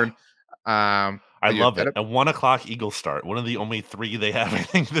 Eastern. I love it. A 1 o'clock Eagles start. One of the only 3 they have, I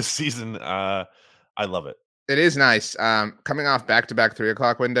think, this season. I love it. It is nice. Coming off back-to-back 3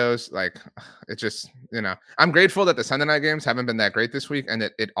 o'clock windows, like it just, I'm grateful that the Sunday night games haven't been that great this week, and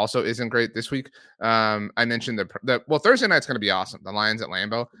that it also isn't great this week. I mentioned Thursday night's going to be awesome, the Lions at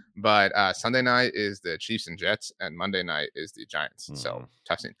Lambeau, but Sunday night is the Chiefs and Jets, and Monday night is the Giants. So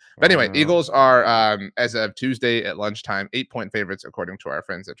tough scene. But anyway, Eagles are as of Tuesday at lunchtime 8-point favorites according to our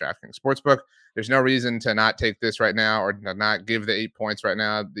friends at DraftKings Sportsbook. There's no reason to not take this right now or to not give the 8 points right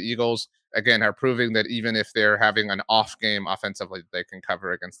now. The Eagles, again, are proving that even if they're having an off game offensively, they can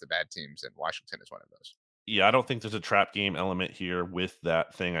cover against the bad teams, and Washington is one of those. Yeah, I don't think there's a trap game element here with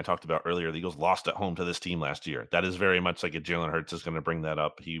that thing I talked about earlier. The Eagles lost at home to this team last year. That is very much like a Jalen Hurts is going to bring that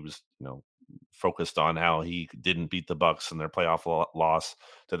up. He was, focused on how he didn't beat the Bucs in their playoff loss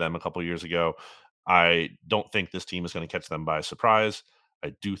to them a couple years ago. I don't think this team is going to catch them by surprise.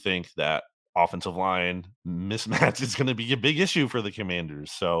 I do think that offensive line mismatch is going to be a big issue for the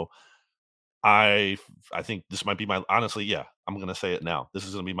Commanders. So I think this might be I'm going to say it now. This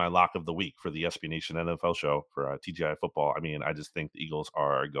is going to be my lock of the week for the SB Nation NFL show for TGI football. I mean, I just think the Eagles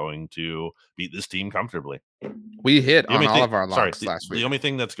are going to beat this team comfortably. We hit on all of our locks last week. The only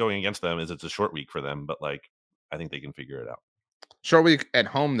thing that's going against them is it's a short week for them, but I think they can figure it out. Short week at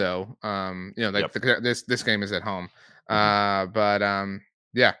home though. This game is at home.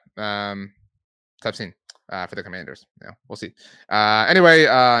 Tough scene. For the Commanders. Yeah, we'll see. Anyway,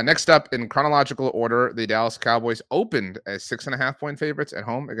 next up in chronological order, the Dallas Cowboys opened as 6.5-point favorites at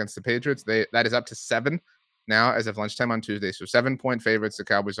home against the Patriots. That is up to 7 now as of lunchtime on Tuesday. So 7-point favorites the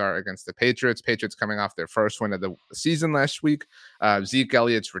Cowboys are against the Patriots. Patriots coming off their first win of the season last week. Zeke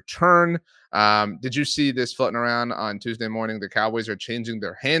Elliott's return. Did you see this floating around on Tuesday morning? The Cowboys are changing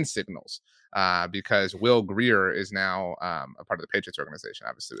their hand signals because Will Grier is now a part of the Patriots organization,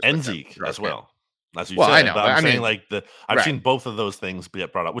 obviously. And Zeke as well. As you said, I know. I'm saying I've seen both of those things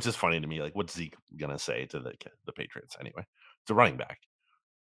get brought up, which is funny to me. Like, what's Zeke gonna say to the Patriots anyway? It's a running back.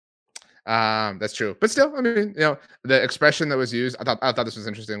 That's true, but still, I mean, the expression that was used, I thought this was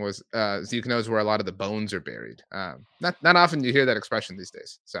interesting. Was Zeke knows where a lot of the bones are buried. Not often you hear that expression these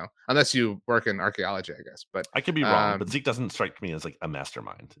days. So unless you work in archaeology, I guess. But I could be wrong. But Zeke doesn't strike me as like a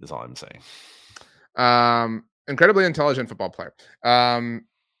mastermind. Is all I'm saying. Incredibly intelligent football player.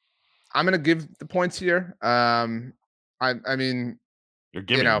 I'm going to give the points here. I mean, you're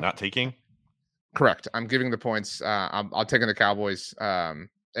giving, not taking. Correct. I'm giving the points. I'll taking the Cowboys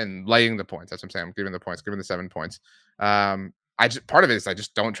and laying the points. That's what I'm saying. I'm giving the points, giving the 7 points. Part of it is I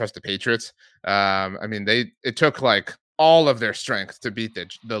just don't trust the Patriots. I mean, it took like all of their strength to beat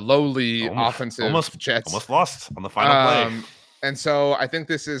the lowly offensive Jets. Almost lost on the final play. And so I think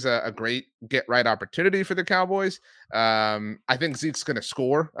this is a great get right opportunity for the Cowboys. I think Zeke's going to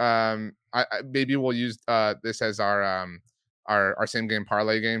score. Maybe we'll use this as our same game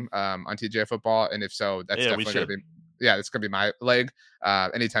parlay game on TJ Football, and if so, that's definitely going to be that's going to be my leg.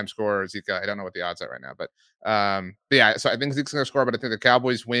 Anytime score Zeke. I don't know what the odds are right now, but yeah. So I think Zeke's going to score, but I think the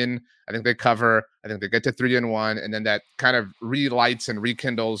Cowboys win. I think they cover. I think they get to 3-1, and then that kind of relights and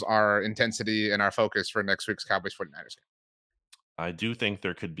rekindles our intensity and our focus for next week's Cowboys 49ers game. I do think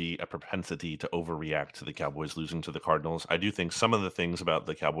there could be a propensity to overreact to the Cowboys losing to the Cardinals. I do think some of the things about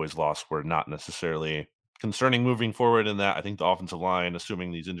the Cowboys' loss were not necessarily concerning moving forward in that. I think the offensive line,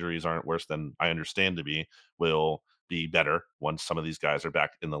 assuming these injuries aren't worse than I understand to be, will be better once some of these guys are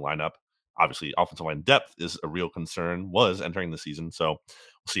back in the lineup. Obviously, offensive line depth is a real concern, was entering the season. So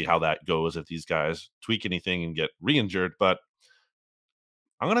we'll see how that goes if these guys tweak anything and get re-injured. But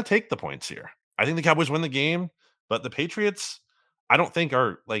I'm going to take the points here. I think the Cowboys win the game, but the Patriots, I don't think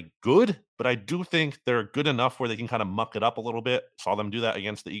are like good, but I do think they're good enough where they can kind of muck it up a little bit. Saw them do that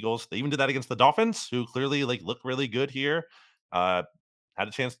against the Eagles. They even did that against the Dolphins, who clearly like look really good here. Had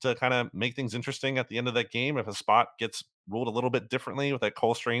a chance to kind of make things interesting at the end of that game if a spot gets ruled a little bit differently with that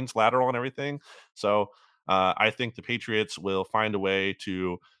Cole Strange lateral and everything. So I think the Patriots will find a way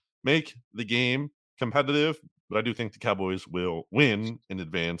to make the game competitive, but I do think the Cowboys will win in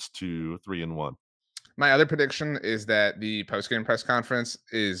advance to 3-1. My other prediction is that the post-game press conference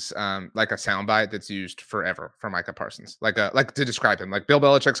is like a soundbite that's used forever for Micah Parsons, like to describe him. Like Bill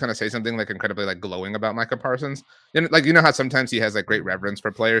Belichick's going to say something like incredibly like glowing about Micah Parsons, and like you know how sometimes he has like great reverence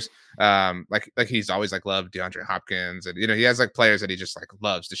for players, like he's always like loved DeAndre Hopkins, and you know he has like players that he just like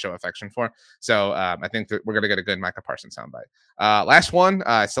loves to show affection for. So I think that we're going to get a good Micah Parsons soundbite. Last one,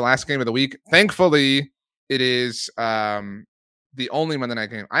 it's the last game of the week. Thankfully, it is the only Monday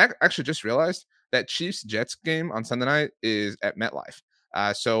night game. I actually just realized that Chiefs-Jets game on Sunday night is at MetLife.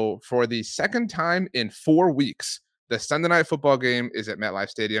 So for the second time in 4 weeks, the Sunday night football game is at MetLife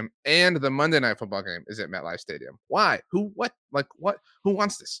Stadium, and the Monday night football game is at MetLife Stadium. Why? Who? What? Like what? Who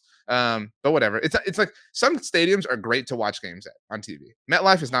wants this? But whatever. It's like some stadiums are great to watch games at on TV.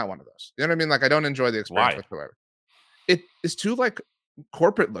 MetLife is not one of those. You know what I mean? Like I don't enjoy the experience whatsoever. It is too like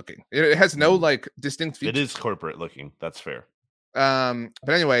corporate looking. It has no like distinct features. It is corporate looking. That's fair. But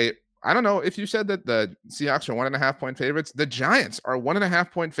anyway, I don't know if you said that the Seahawks are 1.5 point favorites. The Giants are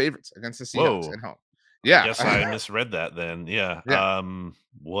 1.5 point favorites against the Seahawks at home. Yeah. I guess I misread that then. Yeah.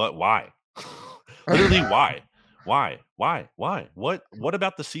 What? Why? Literally, why? Why? What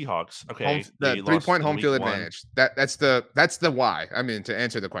about the Seahawks? Okay. The 3-point home field advantage. That's the why. I mean, to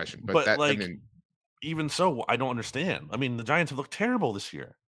answer the question. But that, like, I mean, even so, I don't understand. I mean, the Giants have looked terrible this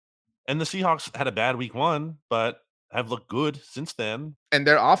year. And the Seahawks had a bad week 1, but have looked good since then. And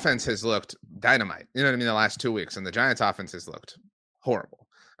their offense has looked dynamite. You know what I mean? The last 2 weeks. And the Giants offense has looked horrible.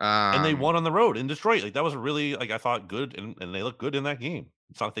 And they won on the road in Detroit. Like that was really, like, I thought good. And they look good in that game.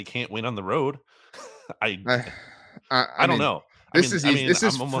 It's not like they can't win on the road. I don't know. This is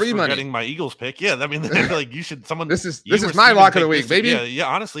I'm almost free forgetting money. My Eagles pick. Yeah. I mean, like you should, this is my lock of the week, baby. Yeah.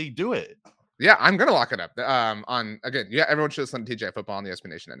 Honestly, do it. Yeah, I'm gonna lock it up. Everyone should listen to TJ Football on the SB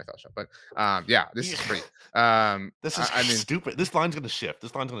Nation NFL show. But this is free. This is stupid. This line's gonna shift.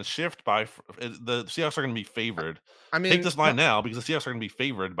 By the Seahawks are gonna be favored. I mean, take this line now because the Seahawks are gonna be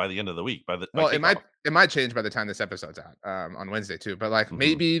favored by the end of the week. It might change by the time this episode's out on Wednesday too. But like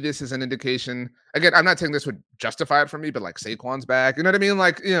maybe this is an indication. Again, I'm not saying this would justify it for me, but like Saquon's back. You know what I mean?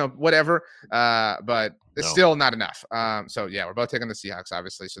 Like whatever. But it's still not enough. So yeah, we're both taking the Seahawks,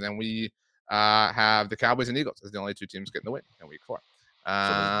 obviously. So then we have the Cowboys and Eagles as the only 2 teams getting the win in week 4. So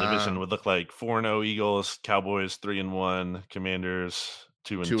the division would look like 4-0 Eagles, Cowboys 3-1, Commanders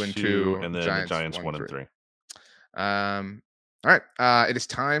 2-2, and then the Giants 1-3. All right. It is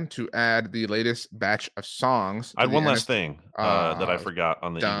time to add the latest batch of songs. I had one last thing that I forgot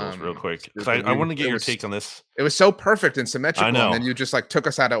on the Eagles real quick. Because I want to get your take on this. It was so perfect and symmetrical. I know. And then you just like took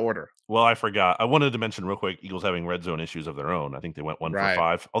us out of order. Well, I forgot. I wanted to mention real quick, Eagles having red zone issues of their own. I think they went 1 for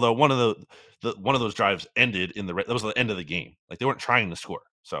 5. Although one of those drives ended in that was the end of the game. Like they weren't trying to score.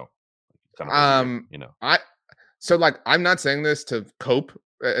 So kind of I'm not saying this to cope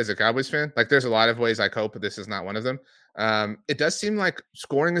as a Cowboys fan. Like there's a lot of ways I cope, but this is not one of them. It does seem like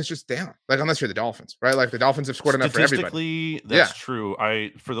scoring is just down, like unless you're the Dolphins, right? Like the Dolphins have scored enough for everybody. That's true.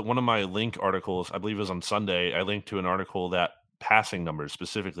 One of my link articles, I believe it was on Sunday, I linked to an article that passing numbers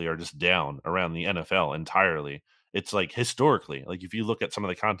specifically are just down around the NFL entirely. It's like historically, like if you look at some of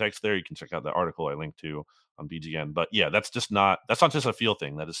the context there, you can check out the article I linked to on BGN. But yeah, that's not just a feel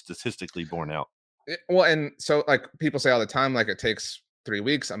thing. That is statistically borne out. Well, and so like people say all the time, like it takes 3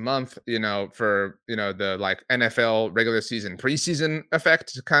 weeks, a month, for the like NFL regular season preseason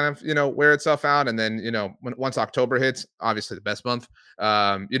effect to kind of wear itself out, and then once October hits, obviously the best month,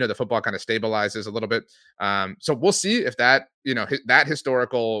 the football kind of stabilizes a little bit. So we'll see if that that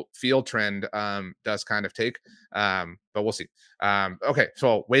historical field trend does kind of take, but we'll see. Okay,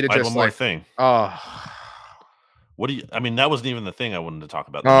 so way to I have just one more thing. Oh. What do you? I mean, that wasn't even the thing I wanted to talk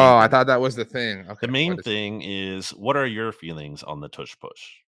about. I thought that was the thing. Okay. The main thing is, what are your feelings on the tush push?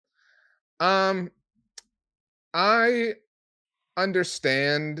 I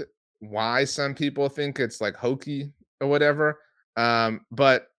understand why some people think it's like hokey or whatever.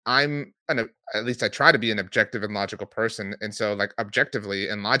 But at least I try to be an objective and logical person. And so like objectively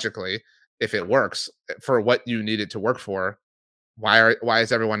and logically, if it works for what you need it to work for, why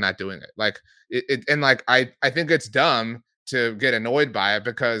is everyone not doing it? Like and like I think it's dumb to get annoyed by it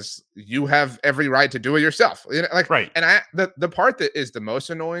because you have every right to do it yourself. Right. And the part that is the most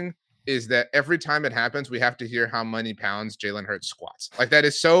annoying is that every time it happens, we have to hear how many pounds Jalen Hurts squats. Like that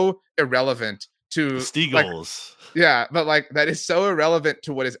is so irrelevant to Steagles. Yeah, but like that is so irrelevant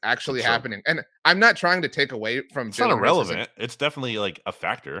to what is actually happening. And I'm not trying to take away from it's not irrelevant. It's definitely like a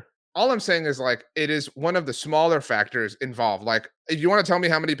factor. All I'm saying is like it is one of the smaller factors involved. Like if you want to tell me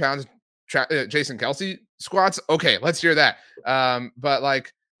how many pounds Jason Kelce squats, okay, let's hear that. But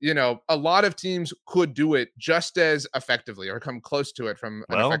like a lot of teams could do it just as effectively or come close to it from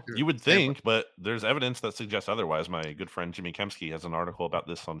you would think, but there's evidence that suggests otherwise. My good friend Jimmy Kempski has an article about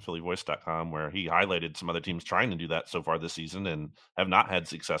this on phillyvoice.com where he highlighted some other teams trying to do that so far this season and have not had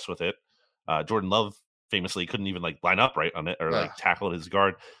success with it. Jordan Love famously couldn't even like line up right on it or like tackle at his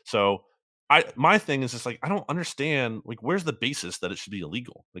guard. So my thing is just like, I don't understand, like, where's the basis that it should be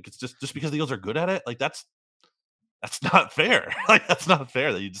illegal? Like, it's just because the Eagles are good at it. Like that's not fair. Like, that's not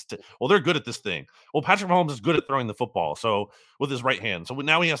fair that you just, they're good at this thing. Well, Patrick Mahomes is good at throwing the football. So with his right hand. So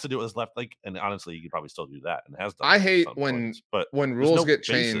now he has to do it with his left. Like, and honestly, he could probably still do that and has done. I hate when rules get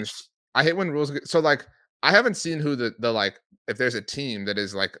changed. I hate when rules get, so like, I haven't seen who the like, if there's a team that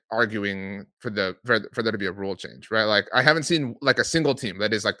is like arguing for there to be a rule change, right? Like I haven't seen like a single team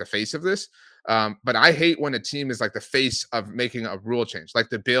that is like the face of this. But I hate when a team is like the face of making a rule change, like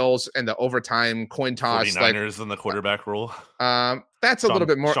the Bills and the overtime coin toss, 49ers and the quarterback rule. That's a little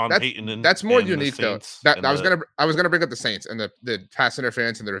bit more. That's more unique though. I was gonna bring up the Saints and the pass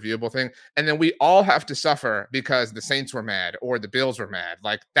interference and the reviewable thing, and then we all have to suffer because the Saints were mad or the Bills were mad.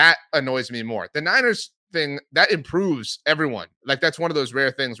 Like that annoys me more. The Niners thing that improves everyone. Like that's one of those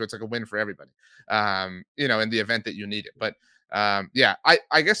rare things where it's like a win for everybody. In the event that you need it. But I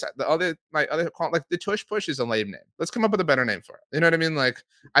guess my other call, like the tush push is a lame name. Let's come up with a better name for it. You know what I mean? Like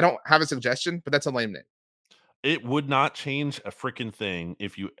I don't have a suggestion, but that's a lame name. It would not change a freaking thing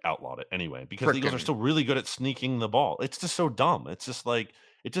if you outlawed it anyway, because the Eagles are still really good at sneaking the ball. It's just so dumb. It's just like,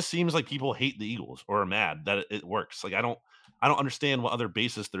 it just seems like people hate the Eagles or are mad that it works. Like I don't understand what other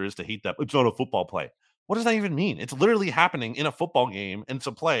basis there is to hate that. It's not a football play. What does that even mean? It's literally happening in a football game and it's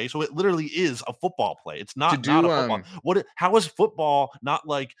a play. So it literally is a football play. It's not a football. How is football not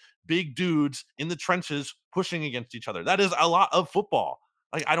like big dudes in the trenches pushing against each other? That is a lot of football.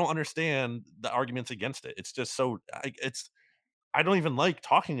 Like, I don't understand the arguments against it. It's just so I don't even like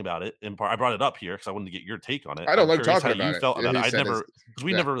talking about it. In part, I brought it up here because I wanted to get your take on it. I don't like talking about it. You felt about it. Because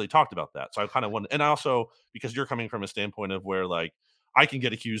we never really talked about that. So I kind of wanted, and also because you're coming from a standpoint of where like, I can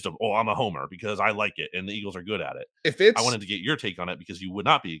get accused of, I'm a homer because I like it and the Eagles are good at it. I wanted to get your take on it because you would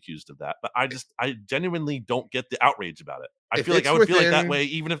not be accused of that. But I genuinely don't get the outrage about it. I feel like I would feel like that way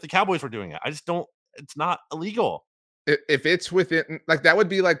even if the Cowboys were doing it. I just don't. It's not illegal. If it's within, like that would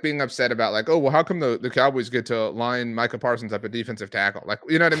be like being upset about like, how come the Cowboys get to line Micah Parsons up at defensive tackle? Like,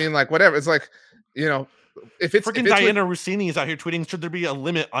 you know what I mean? Like whatever. It's like, if it's freaking Diana Rossini is out here tweeting, should there be a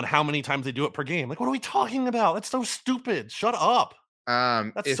limit on how many times they do it per game? Like, what are we talking about? That's so stupid. Shut up.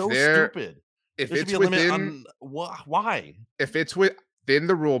 That's so stupid. If there should it's be a within, limit on why? If it's within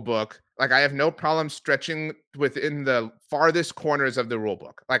the rule book, like I have no problem stretching within the farthest corners of the rule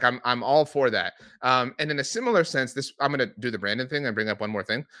book. Like I'm all for that. And in a similar sense, I'm going to do the Brandon thing and bring up one more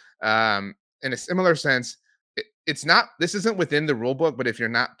thing. In a similar sense, this isn't within the rule book, but if you're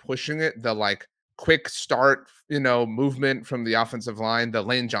not pushing it, the like quick start, movement from the offensive line, the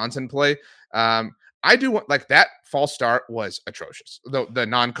Lane Johnson play, I do want, like, that false start was atrocious. The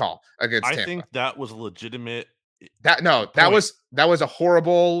non-call against Tampa. I think that was legitimate. That was a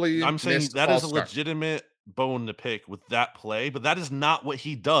horribly. I'm saying that is a legitimate bone to pick with that play, but that is not what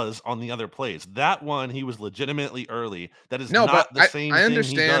he does on the other plays. That one, he was legitimately early. That is No, but not the same I thing he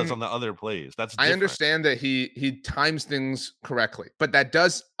does understand. on the other plays. That's I different. understand that he times things correctly, but that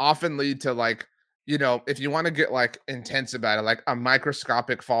does often lead to, like, if you want to get like intense about it, like a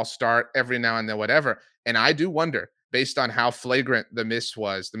microscopic false start every now and then, whatever. And I do wonder, based on how flagrant the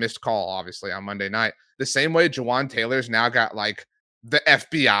missed call, obviously on Monday night, the same way Jawan Taylor's now got like the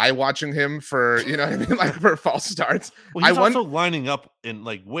FBI watching him for, you know what I mean, like for false starts. Well, I he's want also lining up in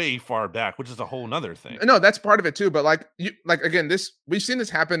like way far back, which is a whole nother thing. No, that's part of it too. But like again, we've seen this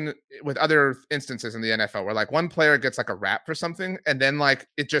happen with other instances in the NFL where like one player gets like a rap for something, and then like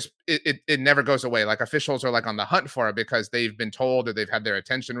it never goes away. Like officials are like on the hunt for it because they've been told or they've had their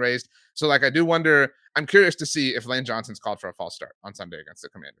attention raised. So like I do wonder. I'm curious to see if Lane Johnson's called for a false start on Sunday against the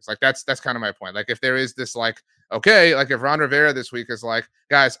Commanders. Like that's kind of my point. Like if there is this like, okay, like if Ron Rivera this week is like,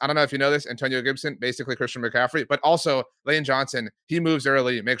 guys, I don't know if you know this, Antonio Gibson, basically Christian McCaffrey, but also Lane Johnson, he moves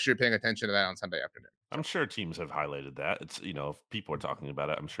early. Make sure you're paying attention to that on Sunday afternoon. I'm sure teams have highlighted that. It's, if people are talking about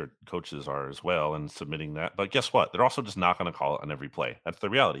it, I'm sure coaches are as well and submitting that. But guess what? They're also just not going to call it on every play. That's the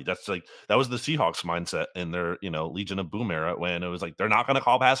reality. That's like, that was the Seahawks mindset in their, Legion of Boom era, when it was like, they're not going to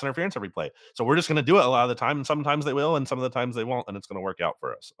call pass interference every play. So we're just going to do it a lot of the time. And sometimes they will, and some of the times they won't. And it's going to work out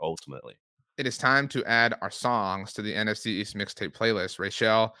for us ultimately. It is time to add our songs to the NFC East mixtape playlist.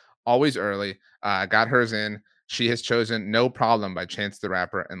 Rachel, always early, got hers in. She has chosen No Problem by Chance the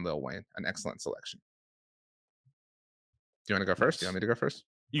Rapper and Lil Wayne. An excellent selection. Do you want to go first? Do you want me to go first?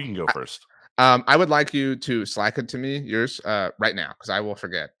 You can go first. I would like you to Slack it to me, yours, right now, because I will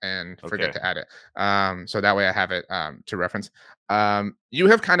forget forget to add it. So that way I have it to reference. You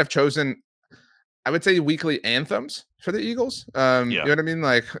have kind of chosen, I would say, weekly anthems for the Eagles. You know what I mean?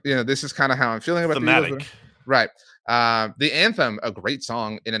 Like, this is kind of how I'm feeling about thematic. the Eagles. Right. The anthem, a great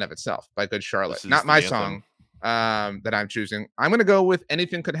song in and of itself by Good Charlotte. Not my song that I'm choosing. I'm going to go with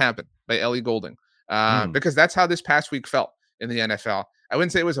Anything Could Happen by Ellie Goulding. Because that's how this past week felt in the NFL. I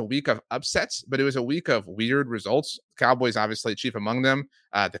wouldn't say it was a week of upsets, but it was a week of weird results. Cowboys, obviously, chief among them.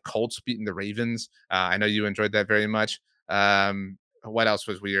 The Colts beating the Ravens. I know you enjoyed that very much. What else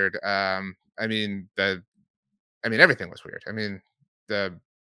was weird? Everything was weird. I mean, the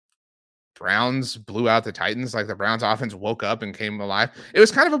Browns blew out the Titans. Like the Browns offense woke up and came alive. It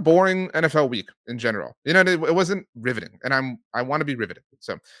was kind of a boring NFL week in general. It wasn't riveting, and I want to be riveted.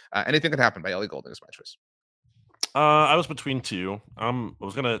 So Anything Could Happen by Ellie Goulding is my choice. I was between two. I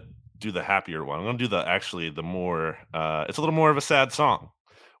was gonna do the happier one. I'm gonna do the more. It's a little more of a sad song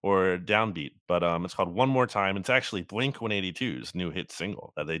or downbeat, but it's called One More Time. It's actually Blink 182's new hit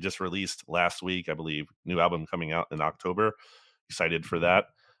single that they just released last week, I believe. New album coming out in October. Excited for that.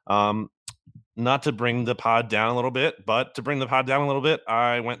 Not to bring the pod down a little bit, but to bring the pod down a little bit,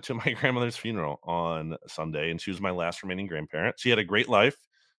 I went to my grandmother's funeral on Sunday, and she was my last remaining grandparent. She had a great life.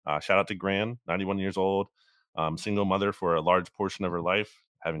 Shout out to Gran, 91 years old, single mother for a large portion of her life,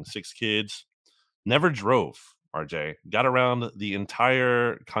 having 6 kids. Never drove, RJ. Got around the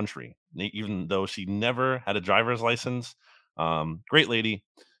entire country, even though she never had a driver's license. Great lady.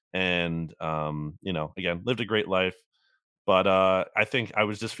 And, again, lived a great life. But I think I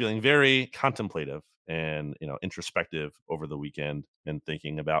was just feeling very contemplative and, introspective over the weekend, and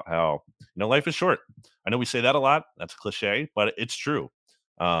thinking about how, life is short. I know we say that a lot. That's a cliche, but it's true.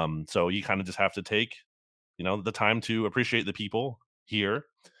 So you kind of just have to take, the time to appreciate the people here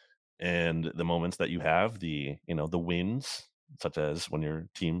and the moments that you have, the wins, such as when your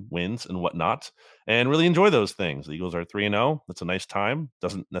team wins and whatnot, and really enjoy those things. The Eagles are 3-0. That's a nice time.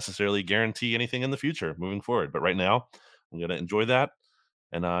 Doesn't necessarily guarantee anything in the future moving forward, but right now I'm going to enjoy that.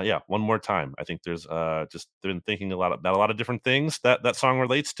 And One More Time. I think there's just been thinking about a lot of different things that song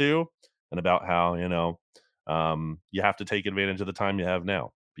relates to, and about how, you have to take advantage of the time you have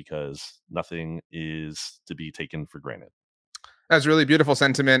now, because nothing is to be taken for granted. That's really beautiful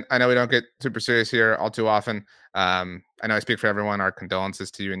sentiment. I know we don't get super serious here all too often. I know I speak for everyone. Our condolences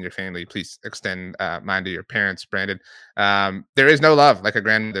to you and your family. Please extend mine to your parents, Brandon. There is no love like a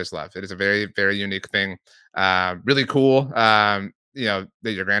grandmother's love. It is a very, very unique thing. Really cool. That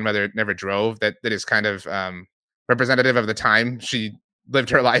your grandmother never drove. That is kind of representative of the time she lived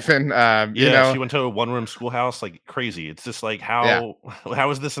her life in. She went to a one-room schoolhouse like crazy. It's just like how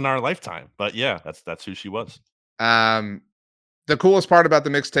is this in our lifetime? But yeah, that's who she was. The coolest part about the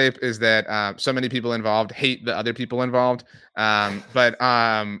mixtape is that so many people involved hate the other people involved. But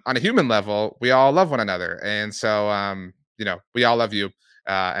on a human level, we all love one another. And so, we all love you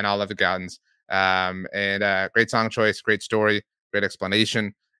and all love the Gowtons. Great song choice, great story, great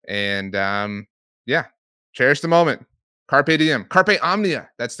explanation. And cherish the moment. Carpe diem. Carpe omnia.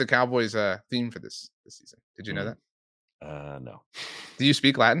 That's the Cowboys theme for this season. Did you know that? No. Do you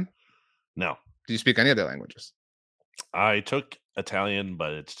speak Latin? No. Do you speak any other languages? I took Italian,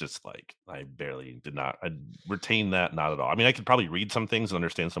 but it's just like I barely did not. I retained that not at all. I mean, I could probably read some things and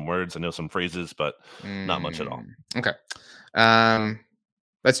understand some words. I know some phrases, but not much at all. Okay.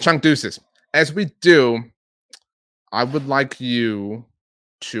 Let's chunk deuces. As we do, I would like you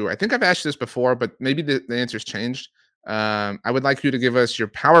to, I think I've asked this before, but maybe the answer's changed. I would like you to give us your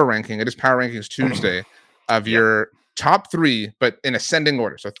power ranking. It is Power Rankings Tuesday of your top 3, but in ascending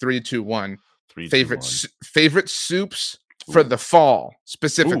order. So 3, 2, 1. Favorite soups for the fall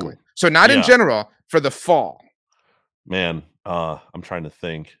specifically. So not in general, for the fall. Man, I'm trying to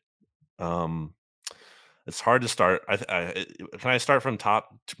think. It's hard to start. Can I start from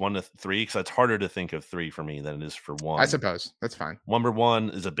top 1 to 3? Because it's harder to think of 3 for me than it is for 1. I suppose that's fine. Number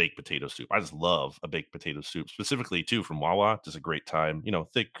 1 is a baked potato soup. I just love a baked potato soup, specifically too from Wawa. Just a great time.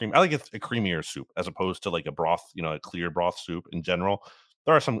 Thick cream. I like a creamier soup as opposed to like a broth. A clear broth soup in general.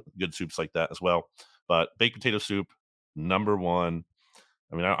 There are some good soups like that as well. But baked potato soup, number 1.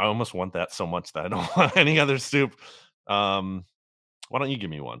 I mean, I almost want that so much that I don't want any other soup. Why don't you give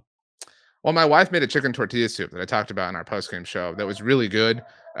me one? Well, my wife made a chicken tortilla soup that I talked about in our post-game show that was really good.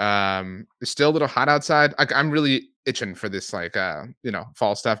 It's still a little hot outside. I'm really itching for this,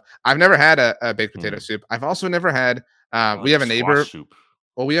 fall stuff. I've never had a baked potato soup. I've also never had. We have a neighbor. Soup.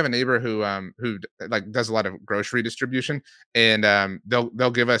 Well, we have a neighbor who does a lot of grocery distribution, and they'll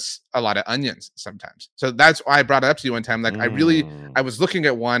give us a lot of onions sometimes. So that's why I brought it up to you one time. I was looking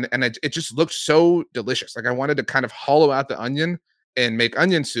at one, and it just looked so delicious. Like I wanted to kind of hollow out the onion and make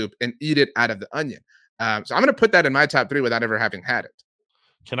onion soup and eat it out of the onion. So I'm going to put that in my top 3 without ever having had it.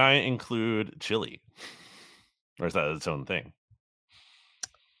 Can I include chili, or is that its own thing?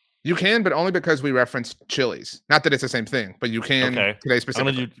 You can, but only because we referenced chilies. Not that it's the same thing, but you can today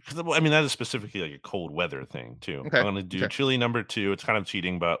specifically. That is specifically like a cold weather thing too. Okay. I'm going to do chili number 2. It's kind of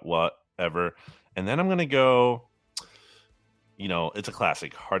cheating, but whatever. And then I'm going to go, it's a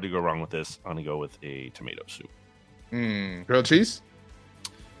classic. Hard to go wrong with this. I'm going to go with a tomato soup. Grilled cheese?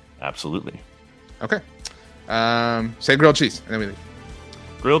 Absolutely. Okay. Say grilled cheese, and then we leave.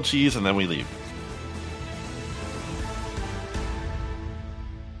 Grilled cheese, and then we leave.